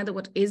comment on either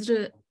what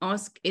Ezra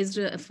asked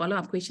Ezra a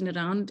follow-up question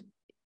around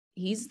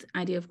his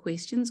idea of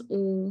questions,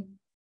 or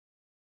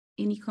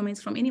any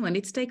comments from anyone.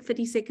 Let's take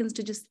 30 seconds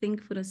to just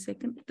think for a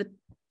second,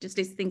 just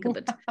let's think a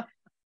bit.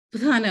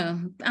 I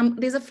know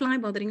there's a fly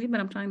bothering me, but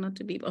I'm trying not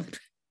to be bothered.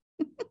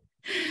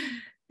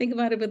 Think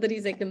about it for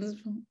 30 seconds,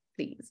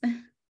 please.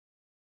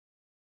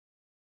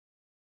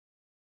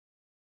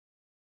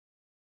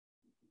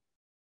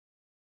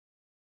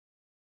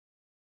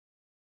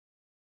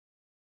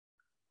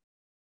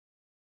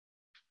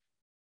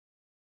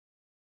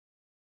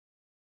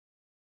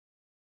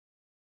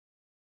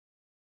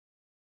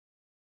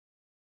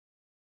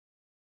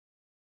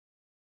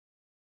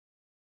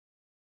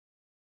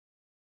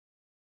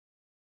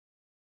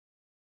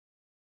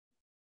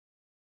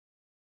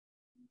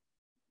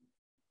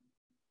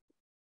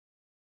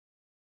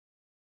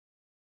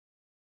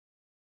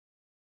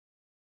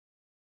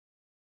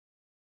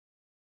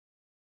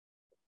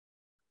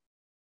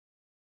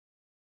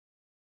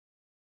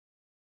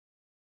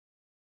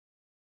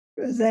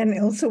 Rose-Anne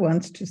Elsa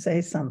wants to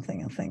say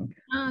something, I think.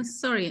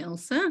 Sorry,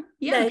 Elsa.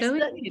 Yeah, no,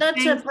 not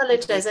to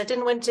apologize. I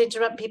didn't want to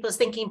interrupt people's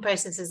thinking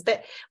processes,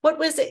 but what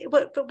was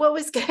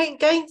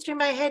going through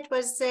my head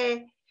was,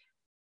 and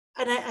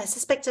I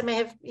suspect you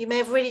may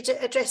have really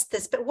addressed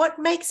this, but what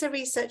makes a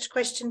research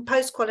question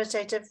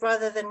post-qualitative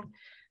rather than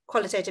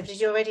qualitative?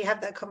 Did you already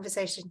have that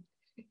conversation?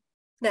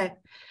 No.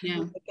 Yeah.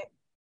 Okay.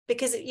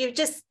 Because you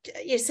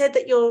said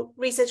that your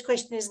research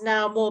question is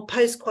now more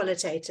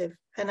post-qualitative,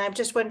 and I'm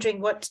just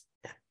wondering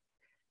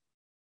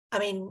I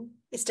mean,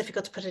 it's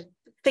difficult to put a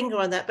finger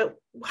on that, but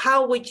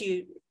how would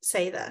you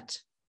say that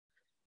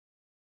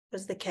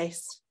was the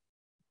case?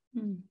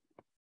 Can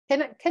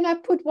I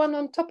put one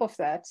on top of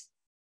that?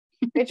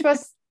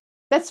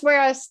 That's where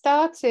I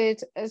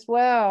started as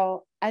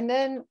well. And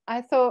then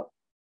I thought,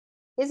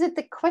 is it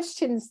the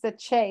questions that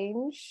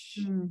change?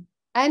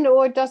 And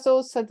or does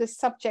also the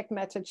subject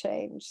matter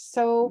change?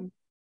 So,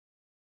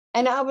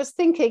 and I was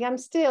thinking, I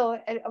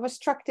was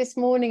struck this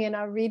morning in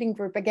our reading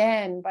group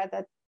again by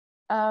that.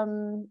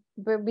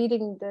 We're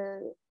reading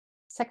the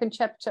second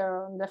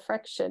chapter on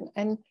diffraction,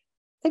 and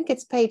I think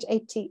it's page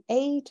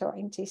 88 or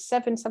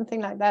 87,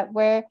 something like that,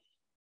 where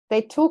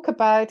they talk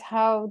about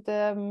how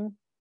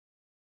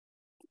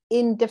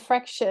in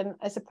diffraction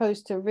as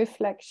opposed to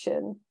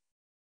reflection,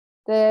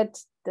 that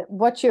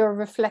what you're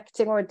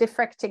reflecting or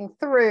diffracting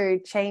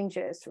through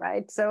changes,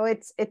 right? So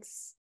it's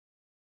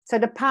so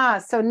the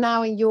past. So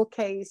now in your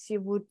case,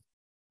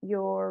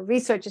 your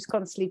research is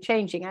constantly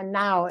changing, and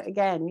now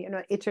again,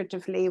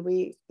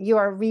 iteratively you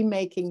are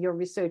remaking your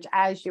research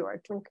as you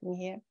are talking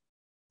here.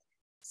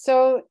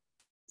 So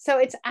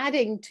it's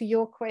adding to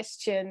your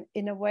question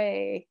in a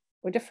way,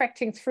 or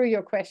diffracting through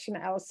your question,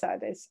 Elsa,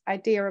 this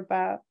idea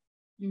about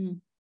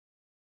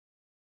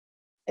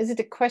is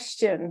it a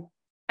question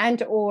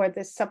and or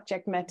the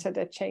subject matter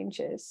that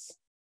changes?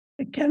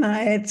 Can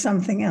I add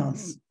something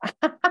else?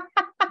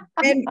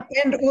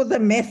 and or the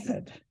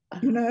method,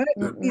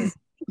 is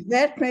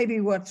that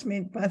maybe what's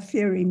meant by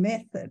theory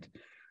method,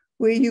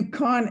 where you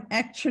can't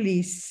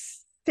actually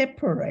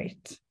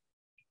separate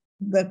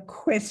the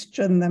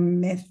question, the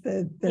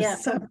method, the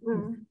subject,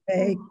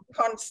 they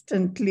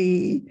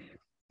constantly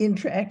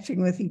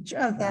interacting with each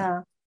other.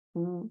 Yeah.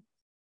 Mm.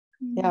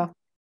 Yeah.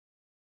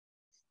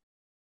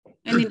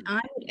 And then I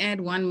would add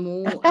one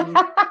more,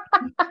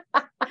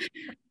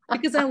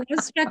 because I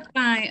was struck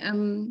by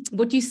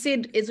what you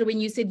said, Ezra, when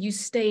you said you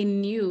stay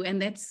new.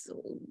 And that's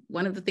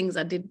one of the things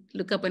I did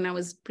look up when I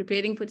was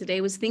preparing for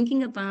today, was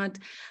thinking about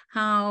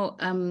how,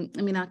 I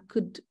mean, I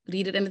could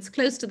read it and it's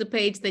close to the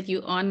page that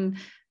you're on,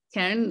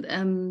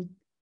 Karen.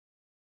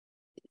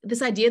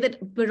 This idea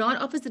that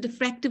Barad offers a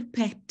diffractive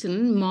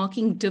pattern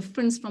marking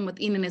difference from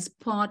within and as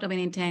part of an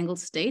entangled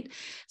state.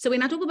 So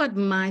when I talk about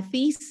my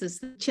thesis,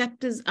 the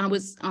chapters, I'll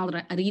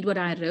read what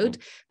I wrote.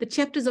 The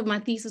chapters of my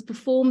thesis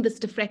perform this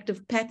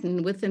diffractive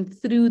pattern with and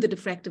through the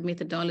diffractive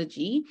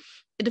methodology.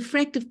 A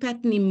diffractive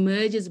pattern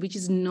emerges which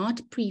is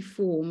not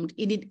preformed.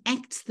 It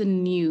enacts the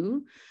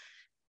new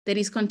that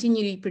is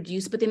continually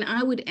produced. But then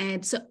I would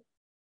add, so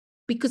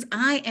because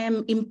I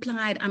am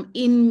implied, I'm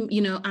in,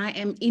 I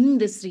am in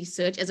this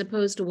research as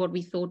opposed to what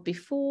we thought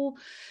before.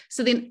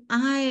 So then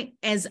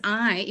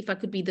if I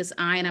could be this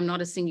I and I'm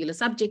not a singular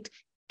subject,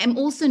 am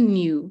also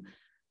new.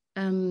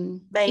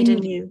 Made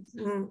anew.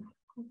 Mm.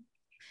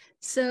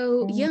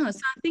 So yeah, so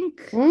I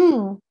think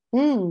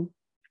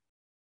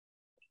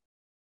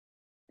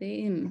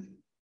then,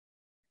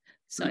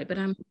 sorry, but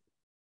I'm,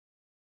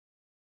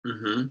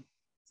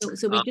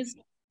 so we just,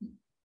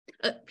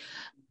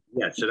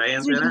 yeah, should I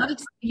answer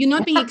that? You're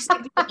not being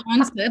expected to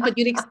answer, but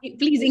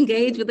please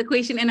engage with the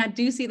question. And I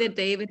do see that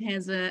David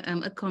has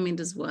a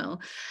comment as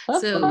well.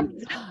 So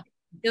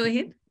go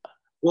ahead.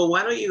 Well,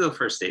 why don't you go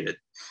first, David?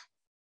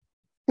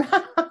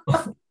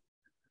 Add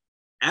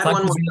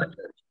one more.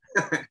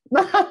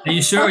 Are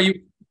you sure?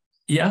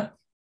 Yeah.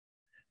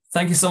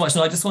 Thank you so much.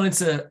 No, I just wanted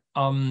to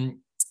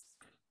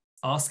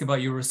ask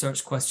about your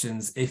research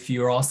questions. If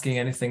you're asking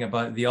anything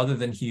about the other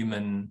than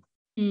human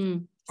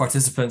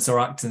participants or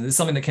actors, it's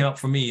something that came up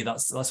for me.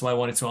 That's why I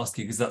wanted to ask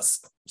you, because that's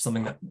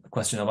a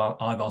question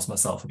I've asked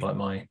myself about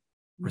my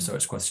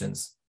research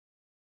questions.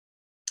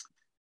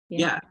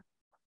 Yeah.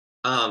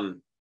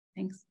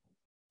 Thanks.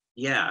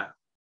 Yeah.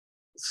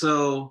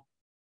 So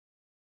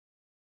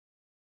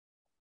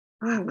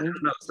I don't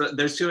know.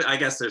 So I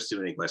guess there's too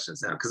many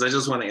questions now, because I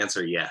just want to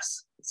answer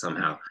yes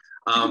somehow.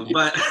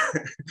 But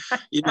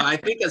I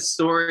think a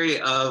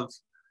story of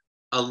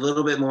a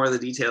little bit more of the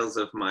details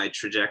of my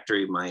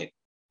trajectory might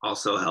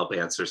also help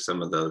answer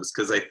some of those,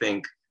 because I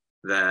think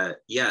that,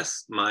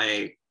 yes,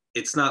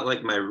 it's not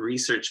like my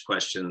research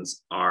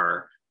questions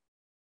are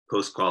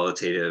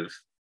post-qualitative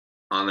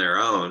on their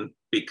own,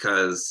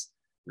 because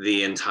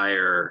the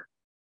entire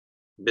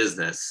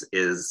business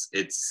is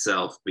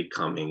itself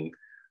becoming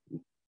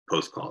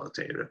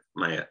post-qualitative.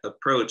 My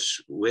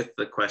approach with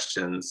the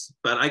questions,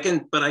 but I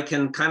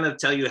can kind of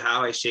tell you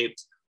how I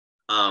shaped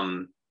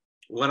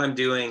what I'm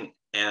doing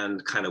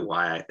and kind of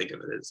why I think of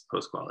it as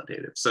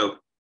post-qualitative. So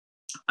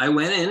I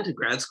went into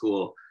grad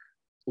school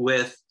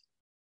with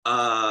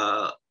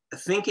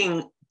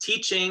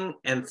teaching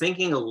and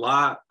thinking a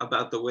lot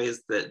about the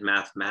ways that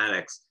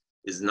mathematics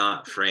is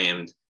not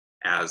framed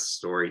as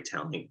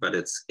storytelling, but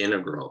it's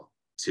integral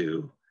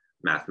to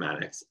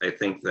mathematics. I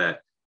think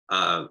that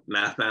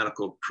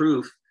mathematical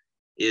proof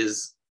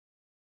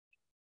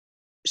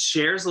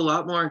shares a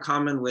lot more in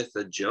common with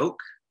a joke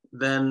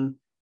than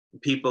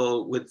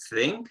people would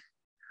think.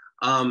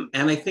 And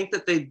I think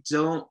that they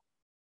don't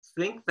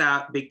think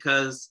that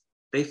because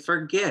they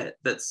forget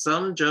that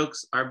some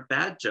jokes are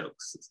bad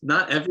jokes.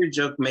 Not every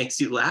joke makes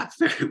you laugh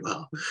very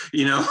well,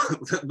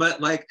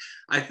 but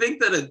I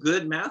think that a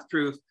good math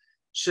proof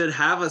should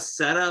have a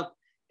setup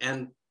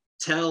and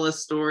tell a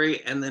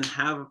story and then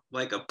have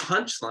a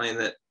punchline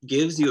that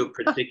gives you a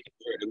particular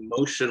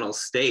emotional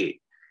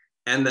state.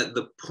 And that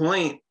the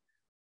point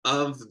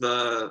of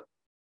the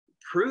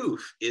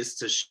proof is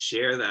to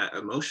share that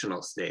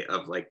emotional state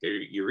of a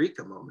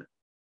eureka moment.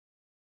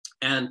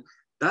 And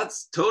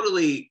that's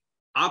totally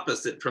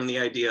opposite from the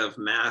idea of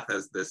math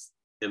as this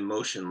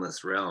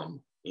emotionless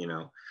realm,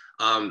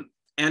 and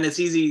it's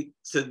easy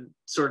to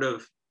sort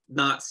of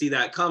not see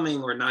that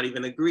coming or not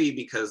even agree,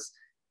 because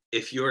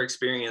if your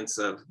experience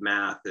of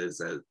math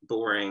is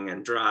boring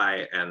and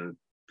dry and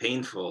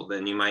painful,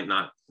 then you might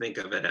not think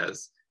of it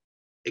as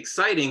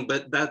exciting.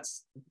 But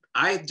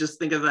I just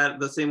think of that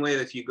the same way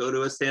that if you go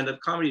to a stand-up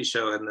comedy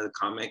show and the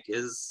comic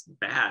is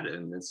bad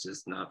and it's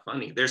just not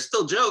funny. There's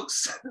still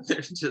jokes,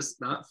 they're just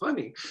not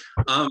funny.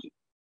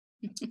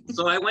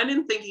 So I went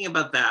in thinking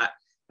about that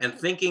and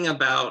thinking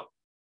about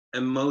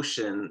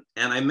emotion.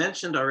 And I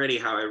mentioned already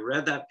how I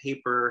read that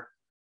paper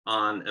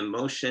on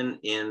emotion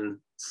in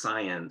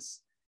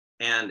science,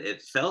 and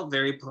it felt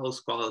very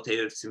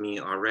post-qualitative to me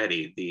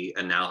already, the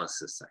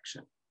analysis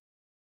section.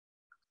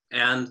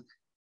 And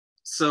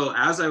so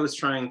as I was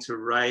trying to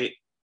write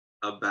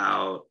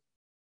about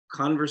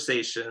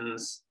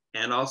conversations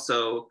and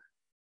also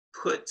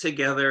put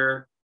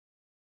together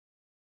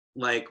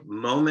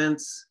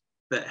moments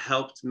that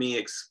helped me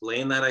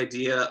explain that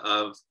idea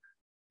of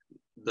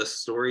the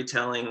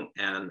storytelling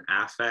and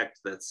affect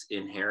that's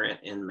inherent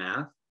in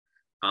math,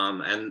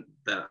 and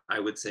that I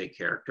would say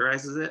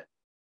characterizes it,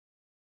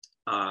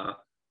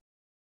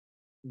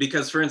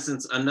 because, for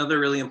instance, another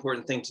really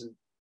important thing to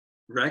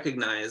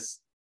recognize,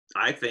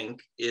 I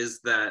think, is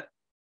that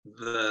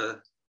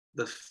the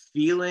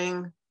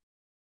feeling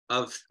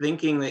of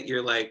thinking that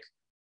you're like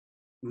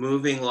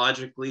moving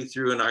logically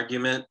through an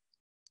argument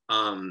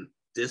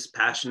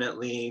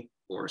dispassionately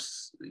or,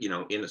 you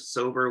know, in a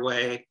sober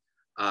way,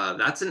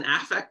 that's an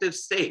affective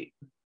state.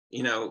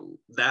 You know,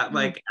 that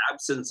like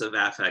absence of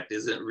affect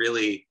isn't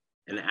really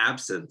an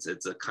absence.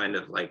 It's a kind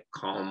of like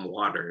calm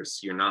waters.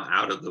 You're not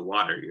out of the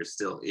water. You're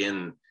still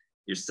in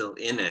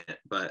it.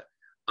 But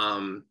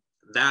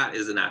that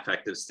is an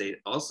affective state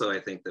also, I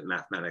think, that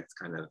mathematics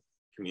kind of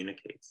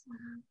communicates.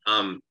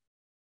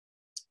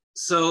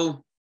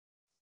 So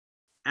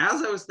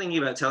as I was thinking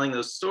about telling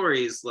those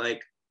stories,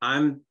 like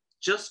I'm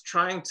just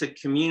trying to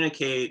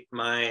communicate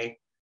my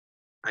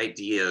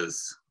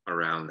ideas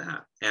around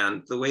that.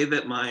 And the way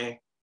that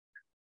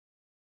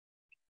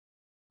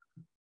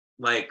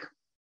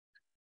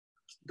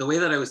the way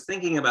that I was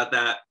thinking about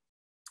that,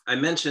 I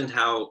mentioned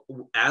how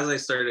as I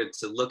started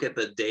to look at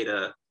the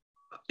data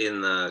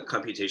in the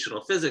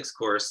computational physics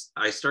course,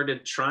 I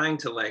started trying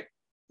to like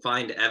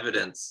find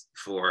evidence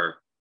for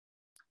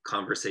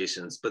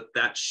conversations, but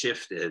that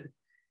shifted.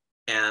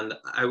 And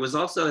I was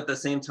also at the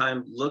same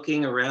time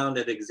looking around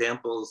at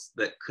examples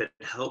that could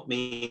help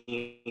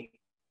me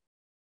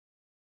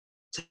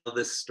tell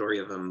this story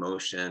of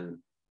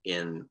emotion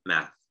in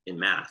math.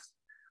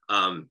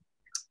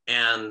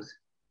 And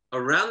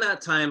around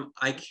that time,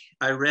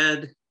 I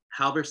read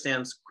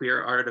Halberstam's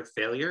Queer Art of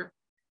Failure,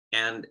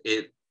 and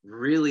it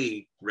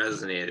really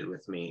resonated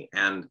with me.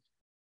 And,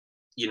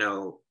 you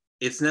know,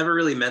 it's never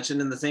really mentioned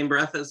in the same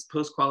breath as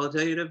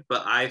postqualitative,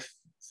 but I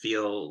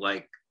feel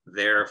like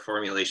their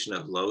formulation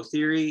of low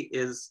theory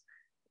is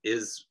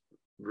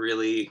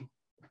really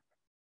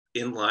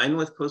in line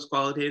with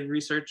postqualitative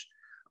research.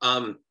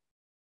 I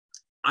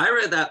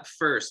read that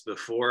first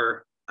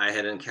before I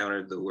had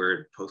encountered the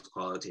word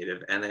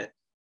postqualitative,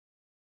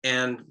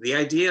 and the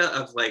idea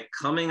of like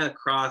coming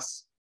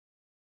across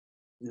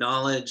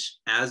knowledge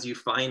as you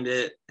find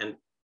it and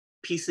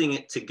piecing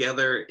it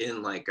together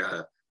in like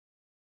a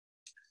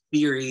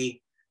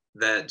theory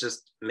that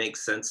just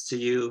makes sense to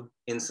you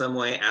in some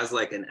way as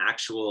like an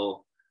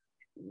actual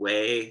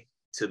way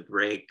to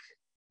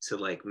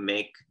like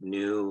make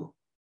new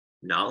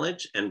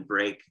knowledge and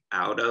break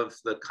out of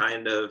the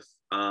kind of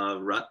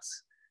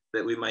ruts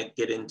that we might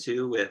get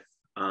into with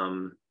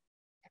a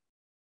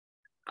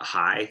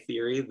high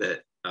theory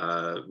that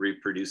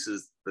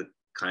reproduces the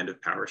kind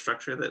of power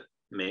structure that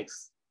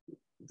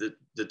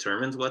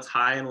determines what's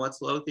high and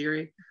what's low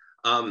theory.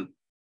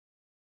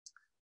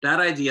 That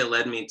idea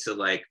led me to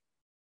like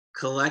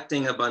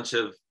collecting a bunch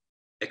of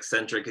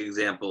eccentric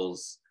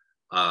examples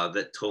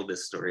that told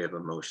this story of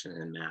emotion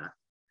in math.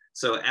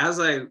 So as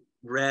I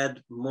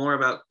read more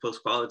about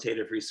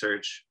postqualitative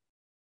research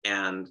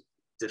and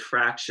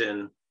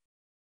diffraction,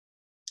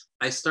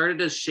 I started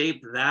to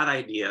shape that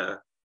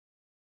idea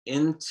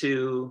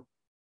into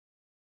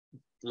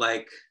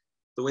like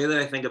the way that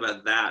I think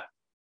about that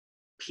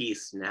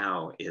piece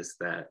now is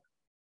that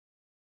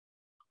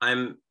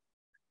I'm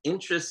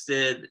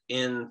interested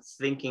in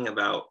thinking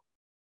about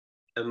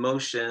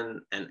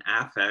emotion and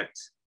affect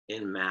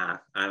in math,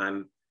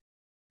 and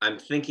I'm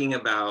thinking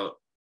about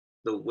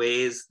the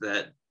ways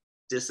that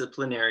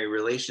disciplinary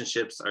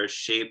relationships are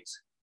shaped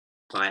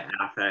by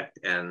affect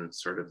and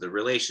sort of the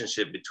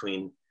relationship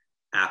between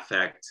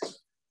affect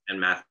and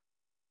math.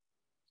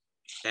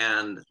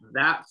 And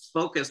that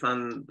focus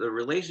on the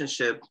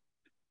relationship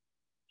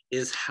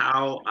is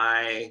how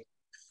I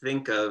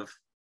think of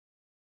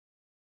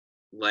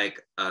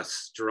like my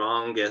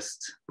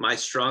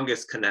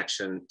strongest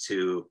connection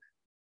to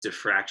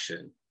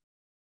diffraction,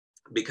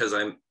 because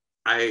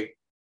I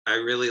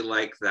really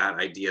like that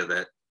idea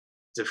that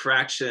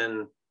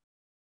diffraction,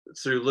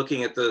 through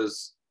looking at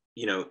those,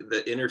 you know,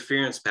 the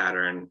interference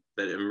pattern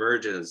that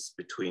emerges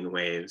between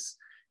waves,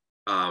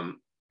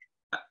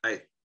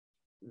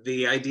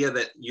 the idea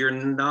that you're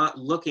not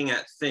looking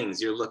at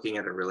things, you're looking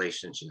at a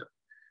relationship.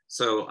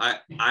 So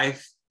I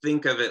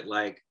think of it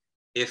like,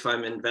 if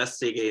I'm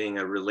investigating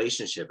a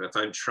relationship, if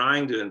I'm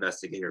trying to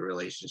investigate a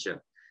relationship,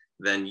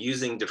 then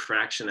using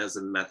diffraction as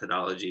a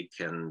methodology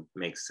can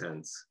make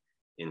sense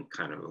in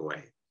kind of a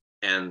way.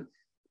 And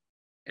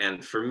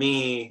for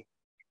me,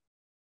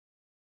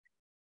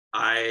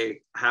 I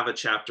have a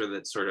chapter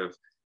that sort of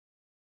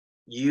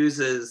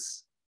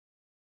uses,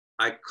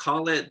 I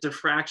call it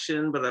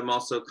diffraction, but I'm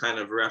also kind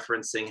of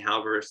referencing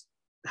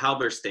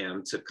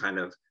Halberstam to kind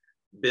of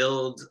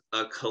build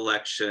a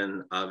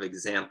collection of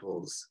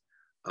examples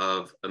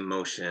of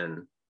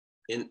emotion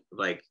in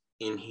like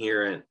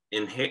inherent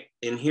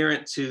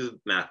to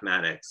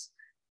mathematics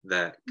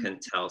that can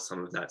tell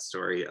some of that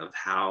story of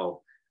how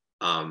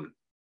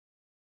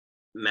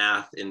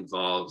math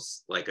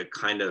involves like a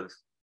kind of,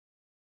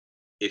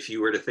 if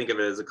you were to think of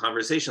it as a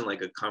conversation,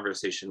 like a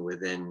conversation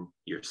within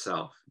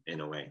yourself in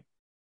a way.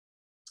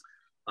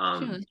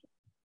 Sure.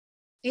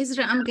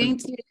 Ezra, I'm going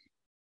to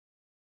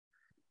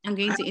I'm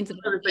going to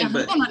interrupt. Thing, I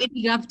hope I'm not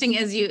interrupting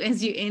as you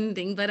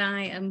ending, but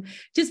I am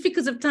just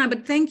because of time.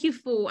 But thank you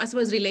for, I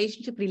suppose,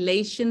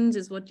 relations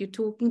is what you're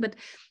talking. But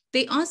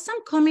there are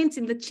some comments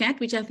in the chat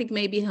which I think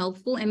may be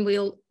helpful, and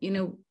we'll,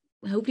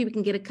 hopefully we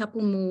can get a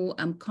couple more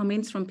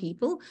comments from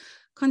people.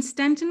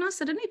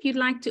 Konstantinos, I don't know if you'd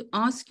like to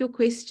ask your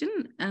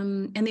question,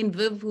 and then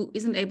Viv, who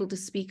isn't able to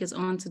speak, has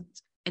answered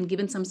and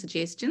given some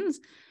suggestions.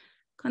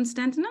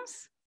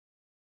 Konstantinos?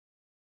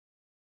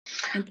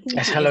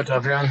 Yes, hello to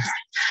everyone.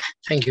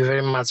 Thank you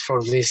very much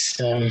for this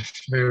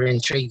very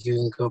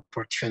intriguing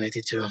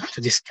opportunity to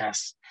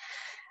discuss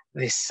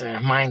these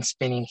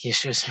mind-spinning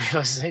issues,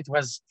 because it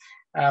was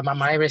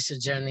my research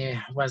journey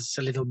was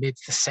a little bit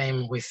the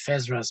same with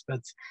Ezra's,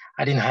 but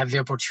I didn't have the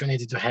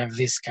opportunity to have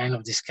this kind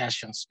of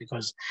discussions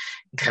because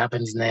it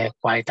happened in a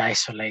quite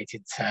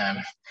isolated.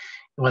 It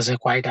was a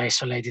quite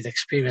isolated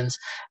experience,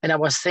 and I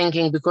was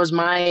thinking, because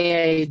my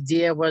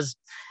idea was,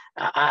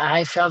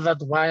 I felt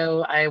that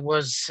while I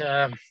was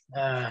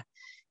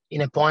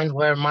in a point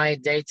where my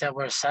data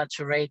were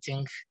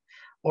saturated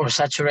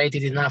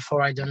enough,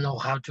 or I don't know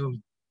how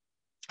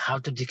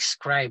to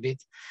describe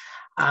it,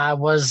 I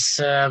was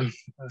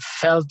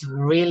felt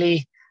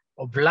really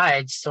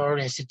obliged or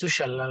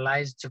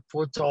institutionalized to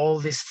put all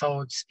these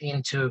thoughts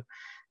into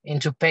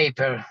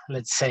paper,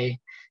 let's say,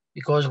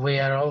 because we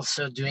are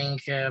also doing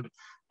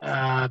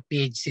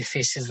PhD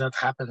thesis that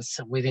happens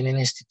within an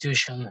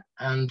institution,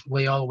 and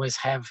we always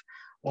have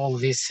all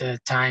these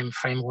time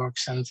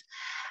frameworks. And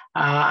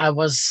I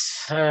was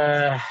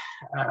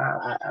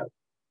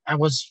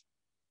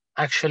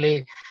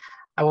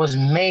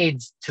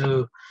made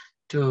to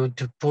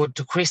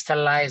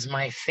crystallize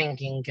my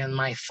thinking and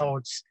my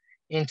thoughts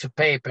into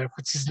paper,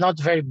 which is not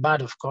very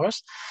bad, of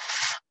course,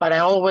 but I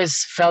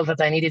always felt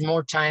that I needed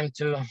more time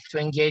to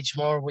engage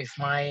more with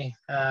my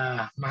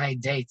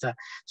data.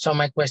 So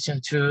my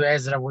question to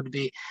Ezra would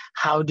be,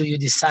 how do you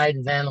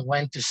decide then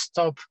when to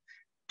stop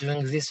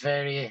doing this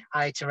very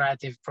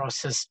iterative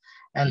process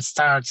and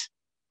start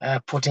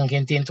putting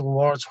it into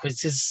words,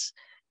 which is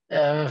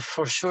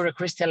for sure a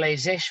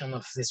crystallization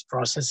of this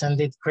process,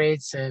 and it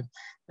creates a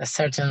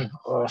certain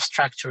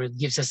structure. It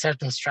gives a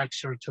certain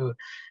structure to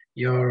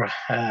your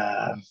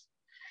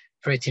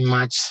pretty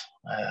much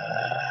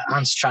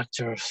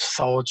unstructured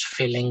thoughts,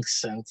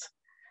 feelings,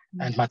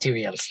 and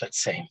materials,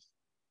 let's say.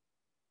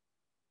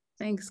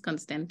 Thanks,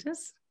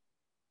 Konstantinos.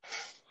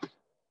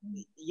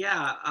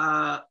 Yeah,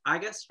 I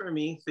guess for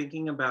me,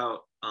 thinking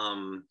about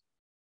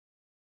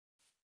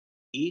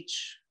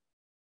each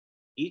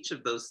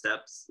of those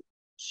steps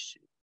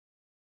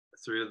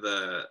through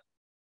the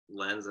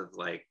lens of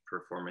like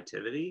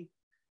performativity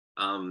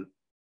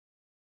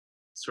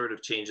sort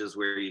of changes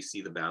where you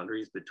see the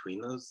boundaries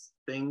between those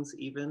things.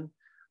 Even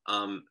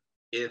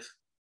if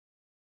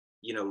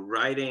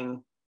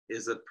writing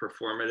is a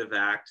performative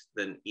act,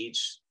 then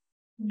each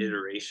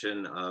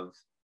iteration of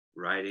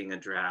writing a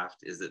draft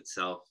is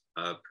itself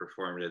a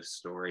performative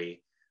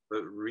story.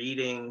 But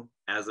reading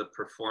as a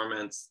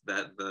performance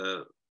that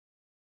the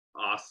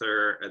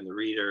author and the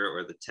reader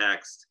or the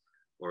text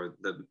or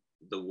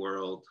the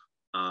world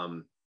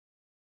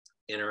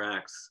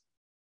interacts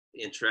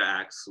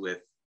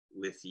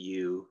with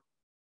you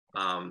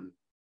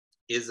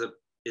is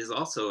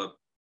also a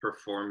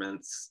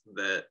performance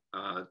that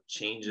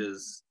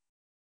changes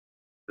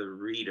the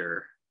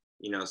reader.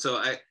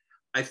 So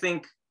I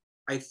think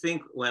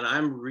when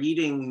I'm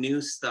reading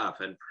new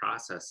stuff and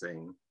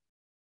processing,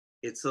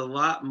 it's a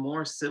lot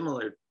more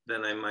similar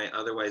than I might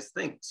otherwise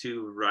think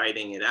to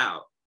writing it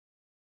out.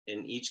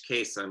 In each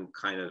case, I'm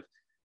kind of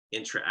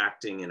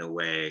interacting in a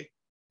way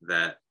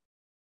that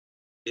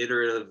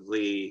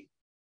iteratively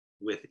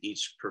with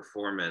each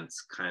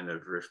performance kind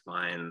of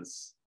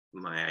refines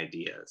my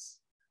ideas.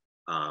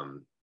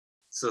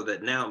 So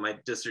that now my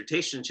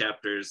dissertation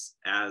chapters,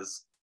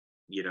 as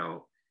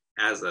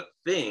a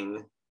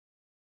thing,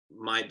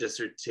 my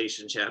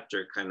dissertation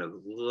chapter kind of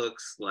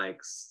looks like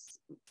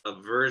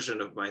a version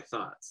of my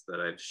thoughts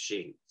that I've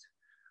shaped.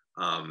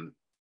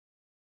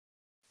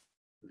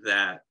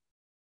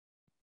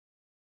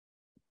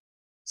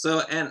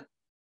 So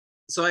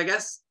I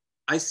guess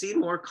I see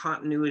more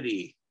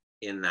continuity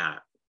in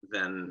that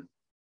than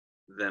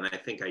I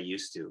think I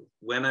used to.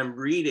 When I'm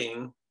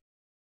reading,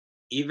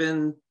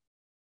 even,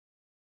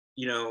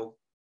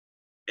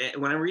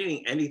 when I'm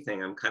reading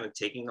anything, I'm kind of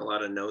taking a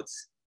lot of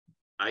notes.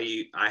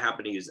 I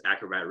happen to use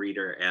Acrobat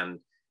Reader and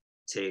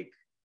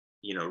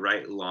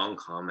write long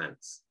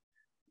comments.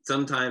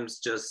 Sometimes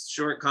just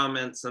short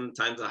comments,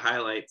 sometimes a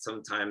highlight,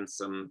 sometimes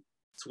some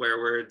swear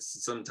words,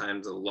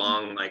 sometimes a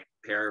long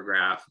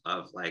paragraph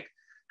of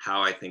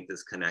how I think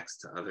this connects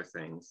to other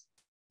things.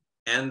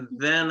 And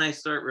then I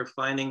start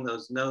refining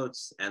those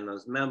notes, and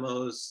those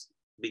memos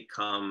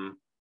become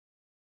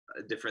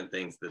different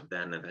things that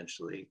then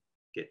eventually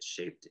get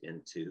shaped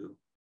into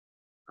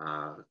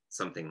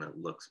something that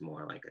looks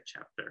more like a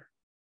chapter.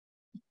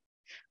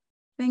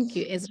 Thank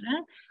you,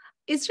 Ezra.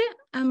 Ezra,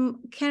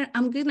 Karen,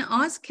 I'm going to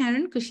ask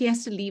Karen because she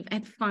has to leave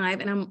at 5,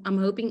 and I'm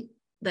hoping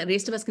that the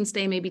rest of us can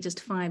stay maybe just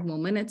 5 more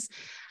minutes.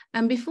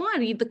 Before I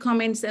read the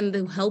comments and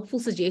the helpful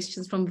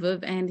suggestions from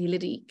Viv and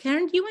Hilary,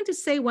 Karen, do you want to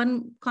say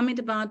one comment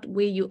about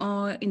where you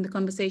are in the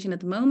conversation at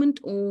the moment,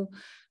 or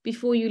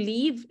before you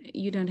leave?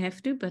 You don't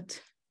have to,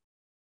 but...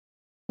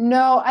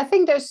 No, I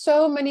think there's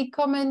so many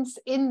comments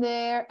in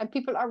there and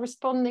people are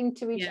responding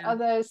to each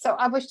other. So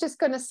I was just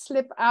going to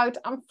slip out.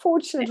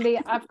 Unfortunately,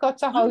 I've got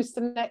to host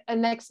a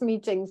next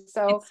meeting.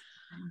 So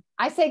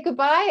I say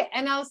goodbye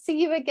and I'll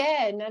see you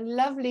again. And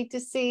lovely to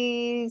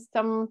see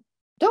some,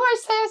 do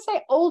I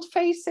say old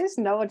faces?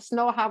 No, it's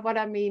not what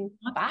I mean.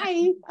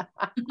 Bye.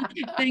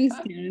 Thanks,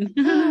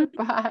 Karen.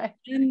 Bye.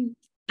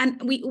 And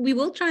we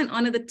will try and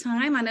honor the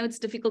time. I know it's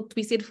difficult.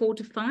 We said 4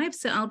 to 5.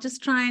 So I'll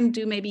just try and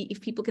do, maybe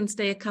if people can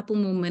stay a couple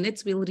more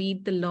minutes, we'll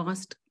read the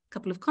last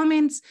couple of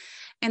comments.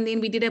 And then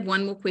we did have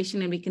one more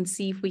question and we can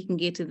see if we can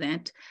get to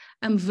that.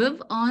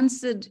 Viv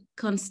answered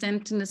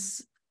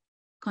Constantinus's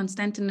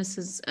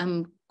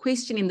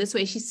question in this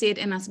way. She said,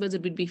 and I suppose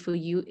it would be for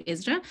you,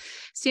 Ezra.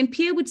 St.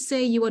 Pierre would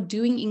say you are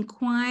doing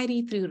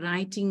inquiry through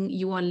writing.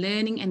 You are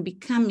learning and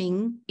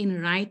becoming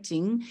in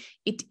writing.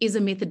 It is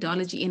a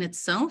methodology in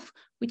itself,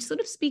 which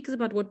sort of speaks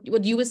about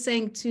what you were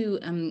saying too,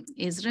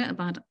 Ezra,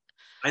 about...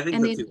 I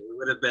think it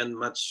would have been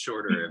much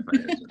shorter if I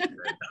had just read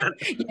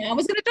that. Yeah, I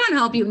was going to try and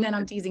help you, and then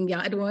I'm teasing.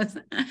 Yeah, it was.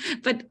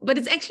 But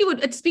it's actually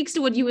what it speaks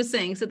to what you were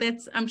saying. So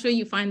that's, I'm sure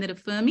you find that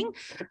affirming.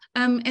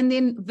 And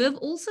then Viv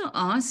also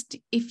asked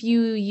if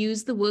you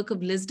use the work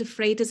of Liz de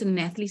Freitas and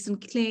Nathalie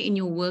Sinclair in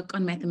your work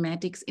on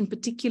mathematics, in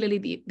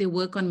particularly their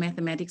work on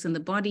mathematics and the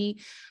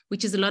body,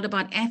 which is a lot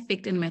about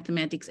affect and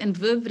mathematics. And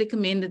Viv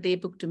recommended their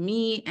book to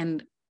me,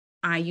 and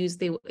I use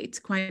it's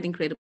quite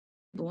incredible.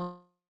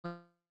 Are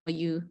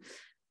you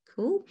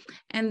cool?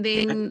 And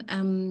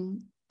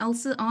then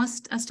Elsa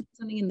asked us to put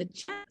something in the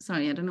chat.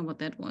 Sorry, I don't know what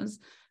that was.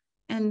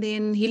 And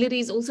then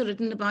Hilary's also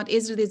written about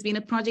Ezra. There's been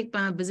a project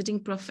by a visiting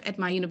prof at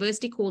my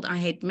university called I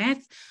Hate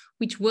Math,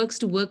 which works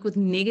to work with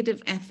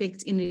negative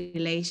affects in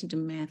relation to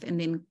math. And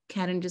then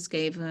Karen just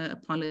gave her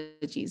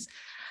apologies.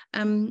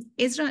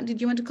 Ezra,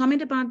 did you want to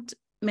comment about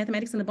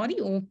mathematics in the body,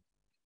 or?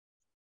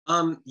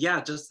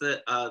 Yeah, just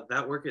that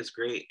that work is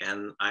great,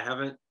 and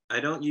I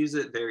don't use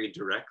it very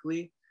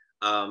directly,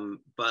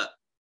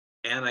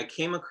 and I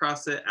came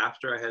across it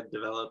after I had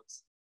developed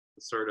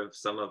sort of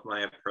some of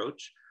my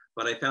approach,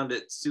 but I found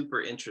it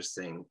super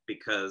interesting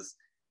because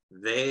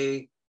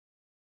they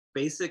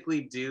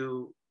basically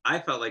I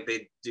felt like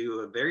they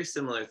do a very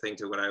similar thing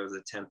to what I was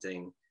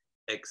attempting,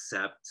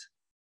 except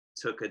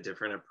took a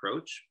different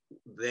approach.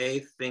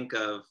 They think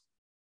of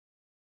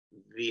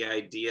the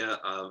idea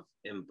of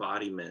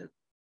embodiment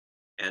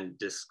and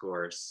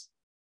discourse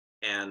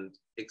and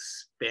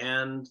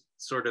expand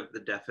sort of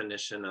the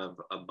definition of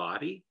a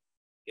body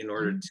in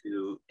order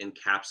to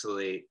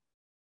encapsulate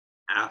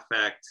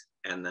affect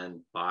and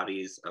then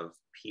bodies of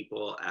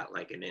people at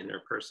like an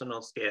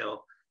interpersonal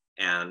scale,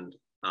 and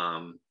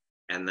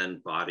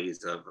then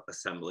bodies of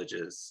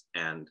assemblages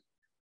and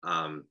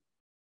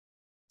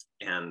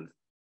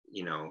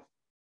you know,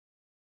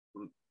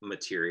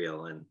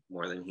 material and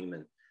more than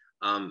human.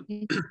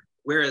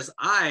 Whereas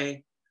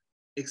I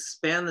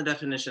expand the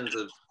definitions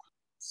of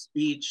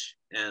speech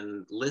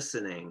and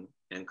listening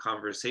and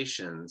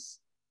conversations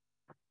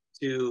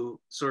to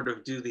sort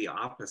of do the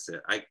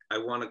opposite. I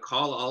want to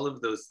call all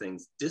of those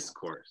things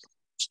discourse.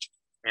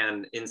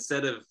 And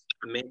instead of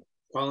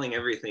calling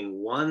everything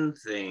one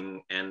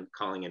thing and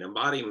calling it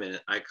embodiment,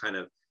 I kind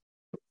of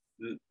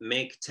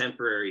make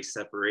temporary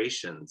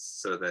separations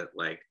so that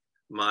like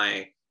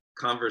my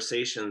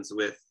conversations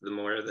with the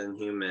more than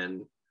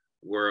human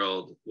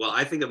world, well,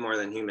 I think of more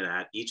than human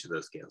at each of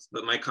those scales,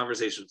 but my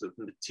conversations with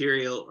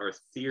material or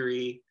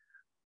theory,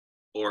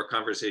 or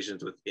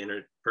conversations with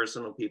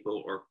interpersonal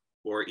people,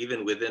 or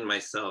even within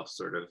myself,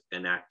 sort of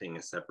enacting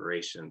a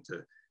separation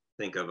to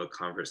think of a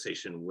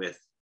conversation with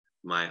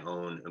my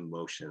own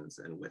emotions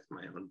and with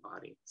my own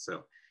body.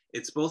 So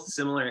it's both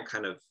similar and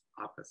kind of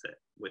opposite,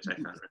 which I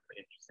found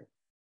really interesting.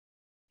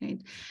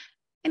 Right.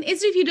 And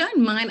Ezra, if you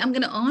don't mind, I'm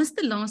going to ask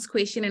the last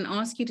question and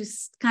ask you to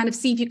kind of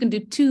see if you can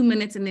do 2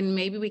 minutes, and then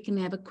maybe we can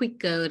have a quick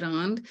go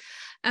around.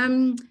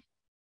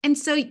 And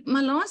so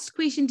my last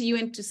question to you,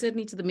 and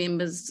certainly to the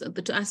members,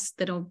 to us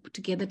that are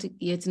together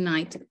here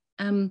tonight,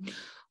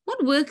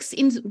 what works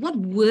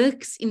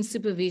in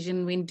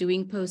supervision when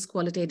doing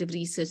post-qualitative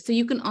research? So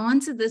you can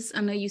answer this.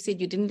 I know you said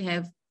you didn't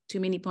have too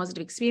many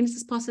positive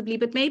experiences possibly,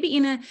 but maybe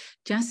in a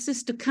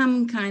justice to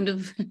come kind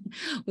of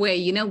way,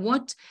 you know,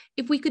 what,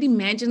 if we could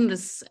imagine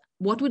this,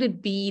 what would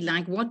it be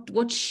like?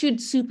 What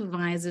should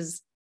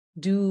supervisors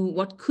do?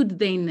 What could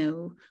they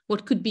know?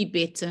 What could be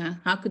better?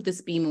 How could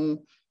this be more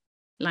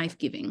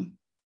life-giving?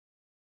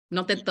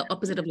 Not that the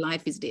opposite of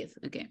life is death.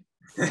 Okay.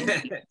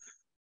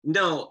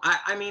 No,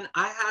 I mean,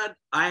 I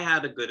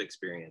had a good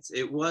experience.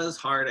 It was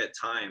hard at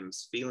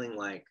times, feeling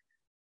like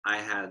I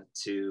had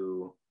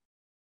to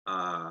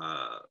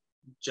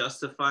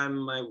justify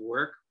my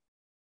work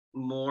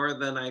more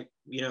than I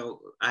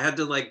had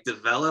to like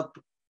develop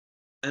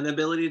an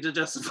ability to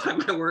justify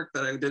my work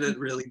that I didn't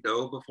really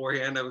know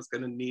beforehand I was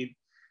going to need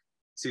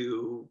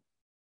to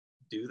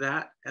do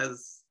that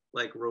as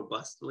like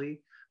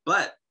robustly.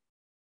 But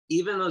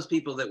even those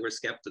people that were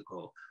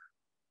skeptical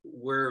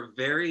were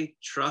very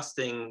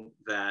trusting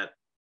that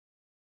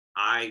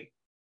I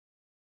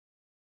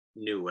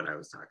knew what I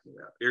was talking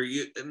about.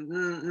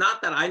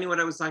 Not that I knew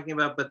what I was talking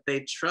about, but they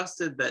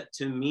trusted that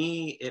to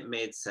me it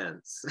made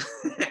sense.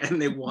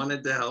 And they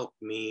wanted to help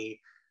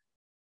me,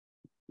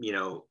 you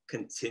know,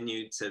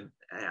 continue to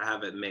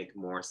have it make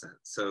more sense.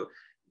 So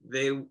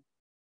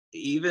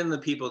even the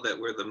people that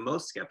were the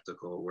most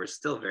skeptical were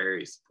still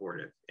very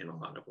supportive in a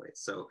lot of ways.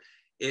 So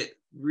it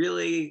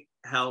really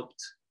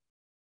helped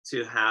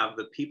to have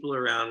the people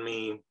around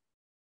me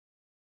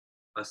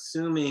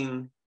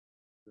assuming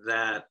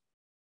that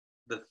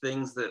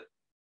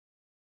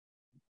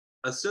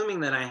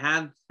I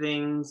had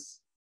things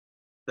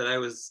that I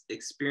was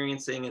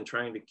experiencing and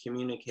trying to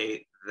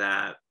communicate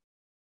that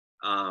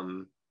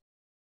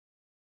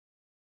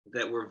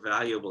that were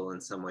valuable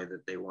in some way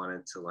that they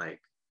wanted to like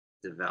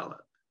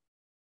develop,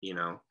 you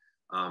know,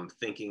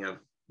 thinking of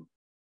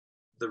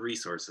the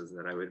resources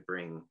that I would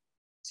bring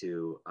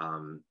to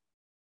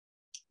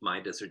my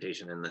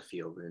dissertation in the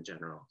field in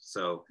general.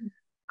 So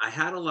I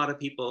had a lot of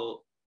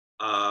people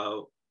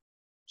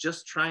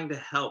just trying to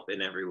help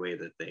in every way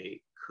that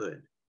they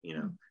could, you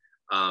know.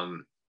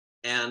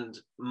 And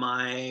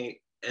my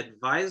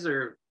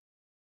advisor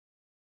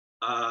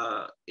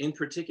in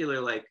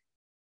particular, like,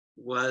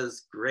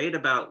 was great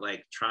about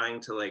like trying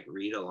to like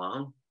read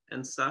along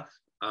and stuff,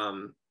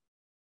 and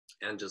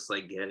just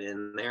like get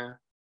in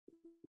there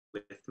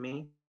with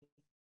me.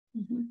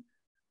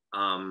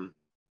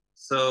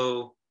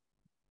 So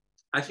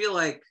I feel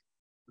like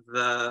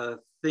the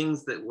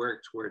things that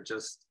worked were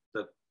just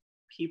the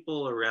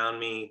people around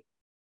me,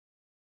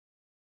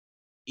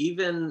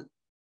 even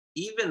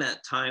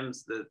at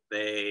times that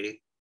they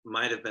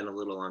might have been a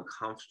little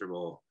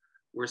uncomfortable,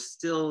 were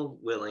still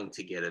willing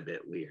to get a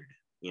bit weird,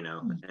 you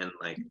know, and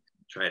like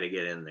try to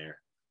get in there.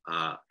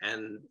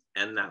 And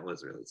that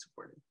was really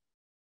supportive.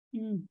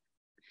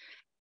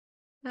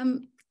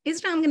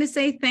 Ezra, I'm going to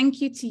say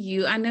thank you to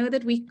you. I know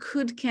that we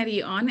could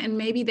carry on, and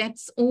maybe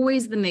that's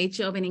always the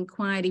nature of an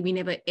inquiry. We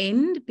never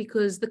end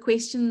because the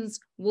questions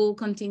will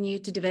continue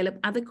to develop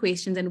other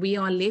questions, and we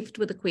are left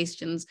with the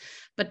questions,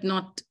 but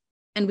not,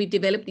 and we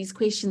develop these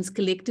questions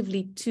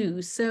collectively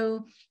too.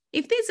 So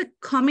if there's a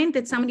comment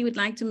that somebody would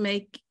like to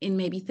make in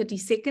maybe 30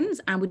 seconds,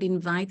 I would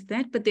invite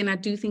that, but then I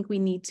do think we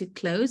need to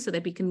close so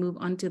that we can move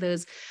on to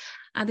those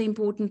other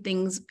important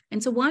things.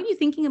 And so while you're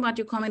thinking about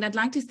your comment, I'd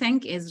like to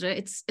thank Ezra.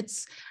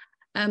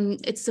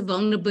 It's a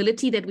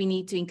vulnerability that we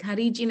need to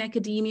encourage in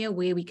academia,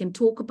 where we can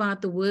talk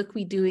about the work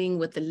we're doing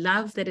with the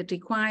love that it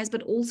requires,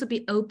 but also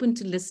be open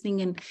to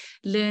listening and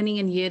learning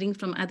and hearing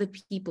from other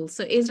people.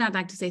 So Ezra, I'd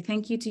like to say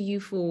thank you to you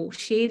for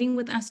sharing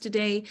with us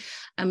today.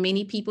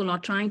 Many people are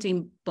trying to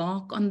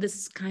embark on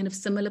this kind of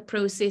similar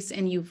process,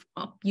 and you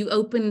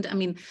opened, I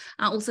mean,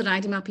 I also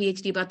write in my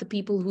PhD about the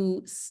people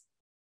who,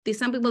 there's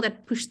some people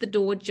that push the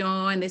door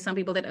ajar, and there's some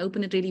people that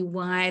open it really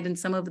wide, and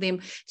some of them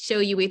show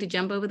you where to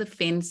jump over the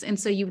fence. And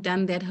so you've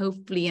done that,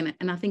 hopefully, and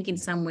I think in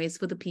some ways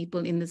for the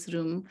people in this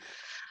room.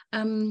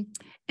 And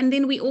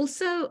then we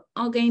also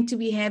are going to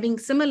be having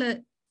similar,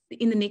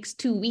 in the next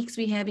 2 weeks,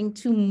 we're having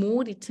 2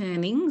 more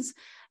returnings.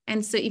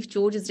 And so if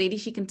George is ready,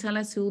 she can tell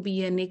us who will be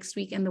here next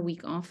week and the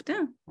week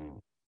after.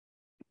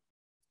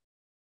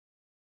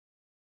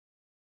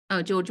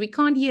 Oh, George, we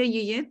can't hear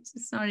you yet.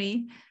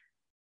 Sorry.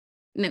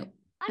 No.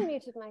 I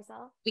muted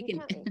myself. We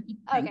can.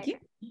 Thank you.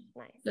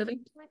 Nice.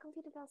 Perfect. My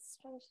computer does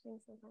strange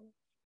things sometimes.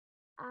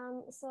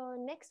 So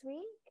next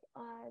week,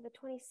 the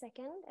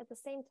 22nd, at the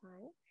same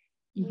time,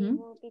 we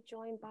will be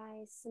joined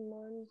by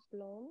Simone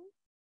Blom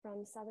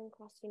from Southern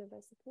Cross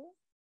University,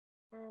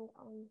 and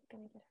I'm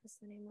gonna get her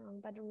surname wrong,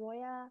 but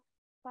Roya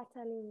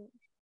Fatalizadeh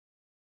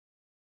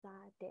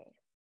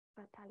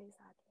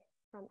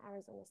from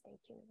Arizona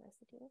State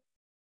University.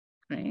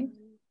 Great.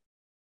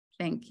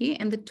 Thank you.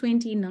 And the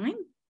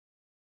 29th?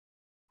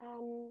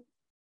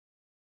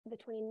 The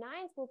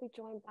 29th will be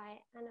joined by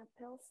Anna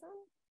Pilson,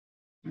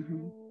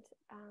 and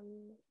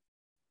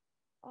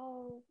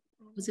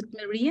was it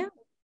Maria?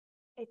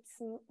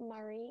 It's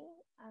Marie.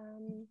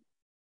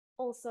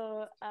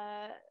 Also,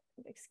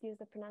 excuse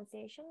the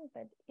pronunciation,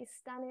 but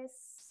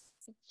Istanis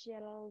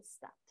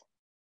Jelostat.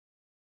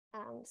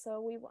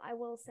 So I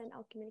will send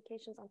out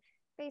communications on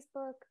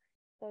Facebook,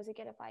 those who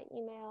get it by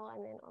email,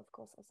 and then of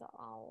course also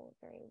our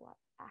very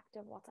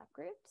active WhatsApp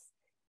groups.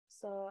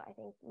 So I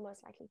think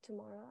most likely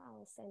tomorrow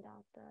I'll send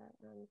out the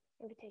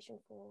invitation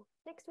for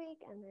next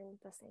week, and then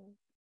the same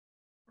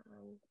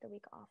the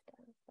week after.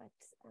 But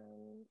for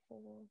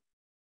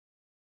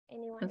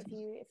anyone,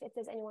 if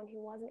there's anyone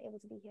who wasn't able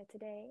to be here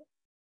today,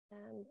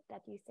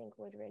 that you think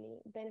would really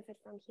benefit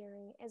from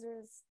hearing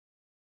Ezra's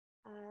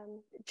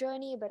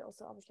journey, but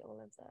also obviously all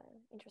of the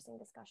interesting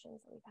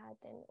discussions that we've had,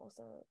 then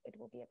also it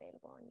will be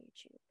available on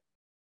YouTube.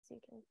 So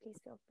you can please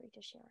feel free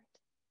to share it.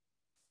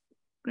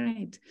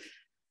 Great.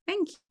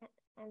 Thank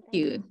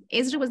you.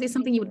 Ezra, was there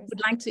something you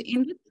would like to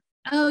end with?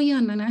 Oh, yeah,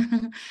 no.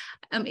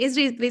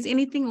 Ezra, if there's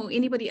anything or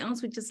anybody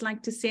else would just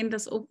like to send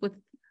us off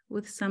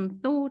with some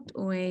thought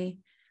or a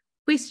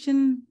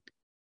question?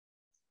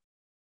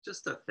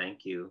 just a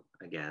thank you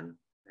again,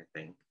 I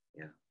think.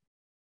 Yeah.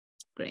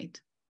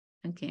 Great.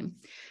 Okay.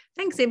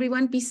 Thanks,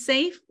 everyone. Be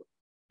safe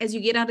as you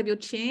get out of your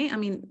chair. I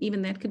mean,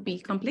 even that could be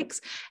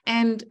complex,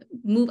 and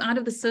move out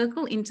of the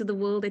circle into the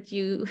world that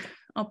you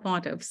are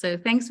part of. So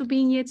thanks for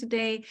being here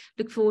today.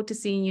 Look forward to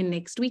seeing you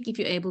next week if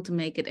you're able to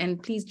make it.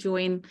 And please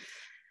join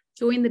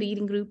the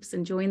reading groups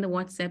and join the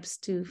WhatsApps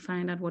to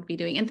find out what we're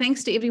doing. And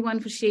thanks to everyone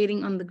for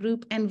sharing on the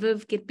group. And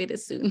Viv, get better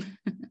soon.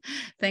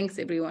 Thanks,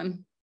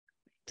 everyone.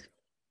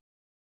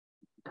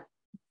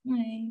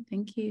 Bye.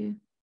 Thank you.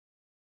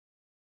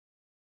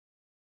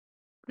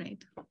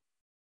 Great.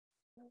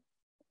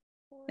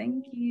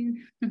 Thank you.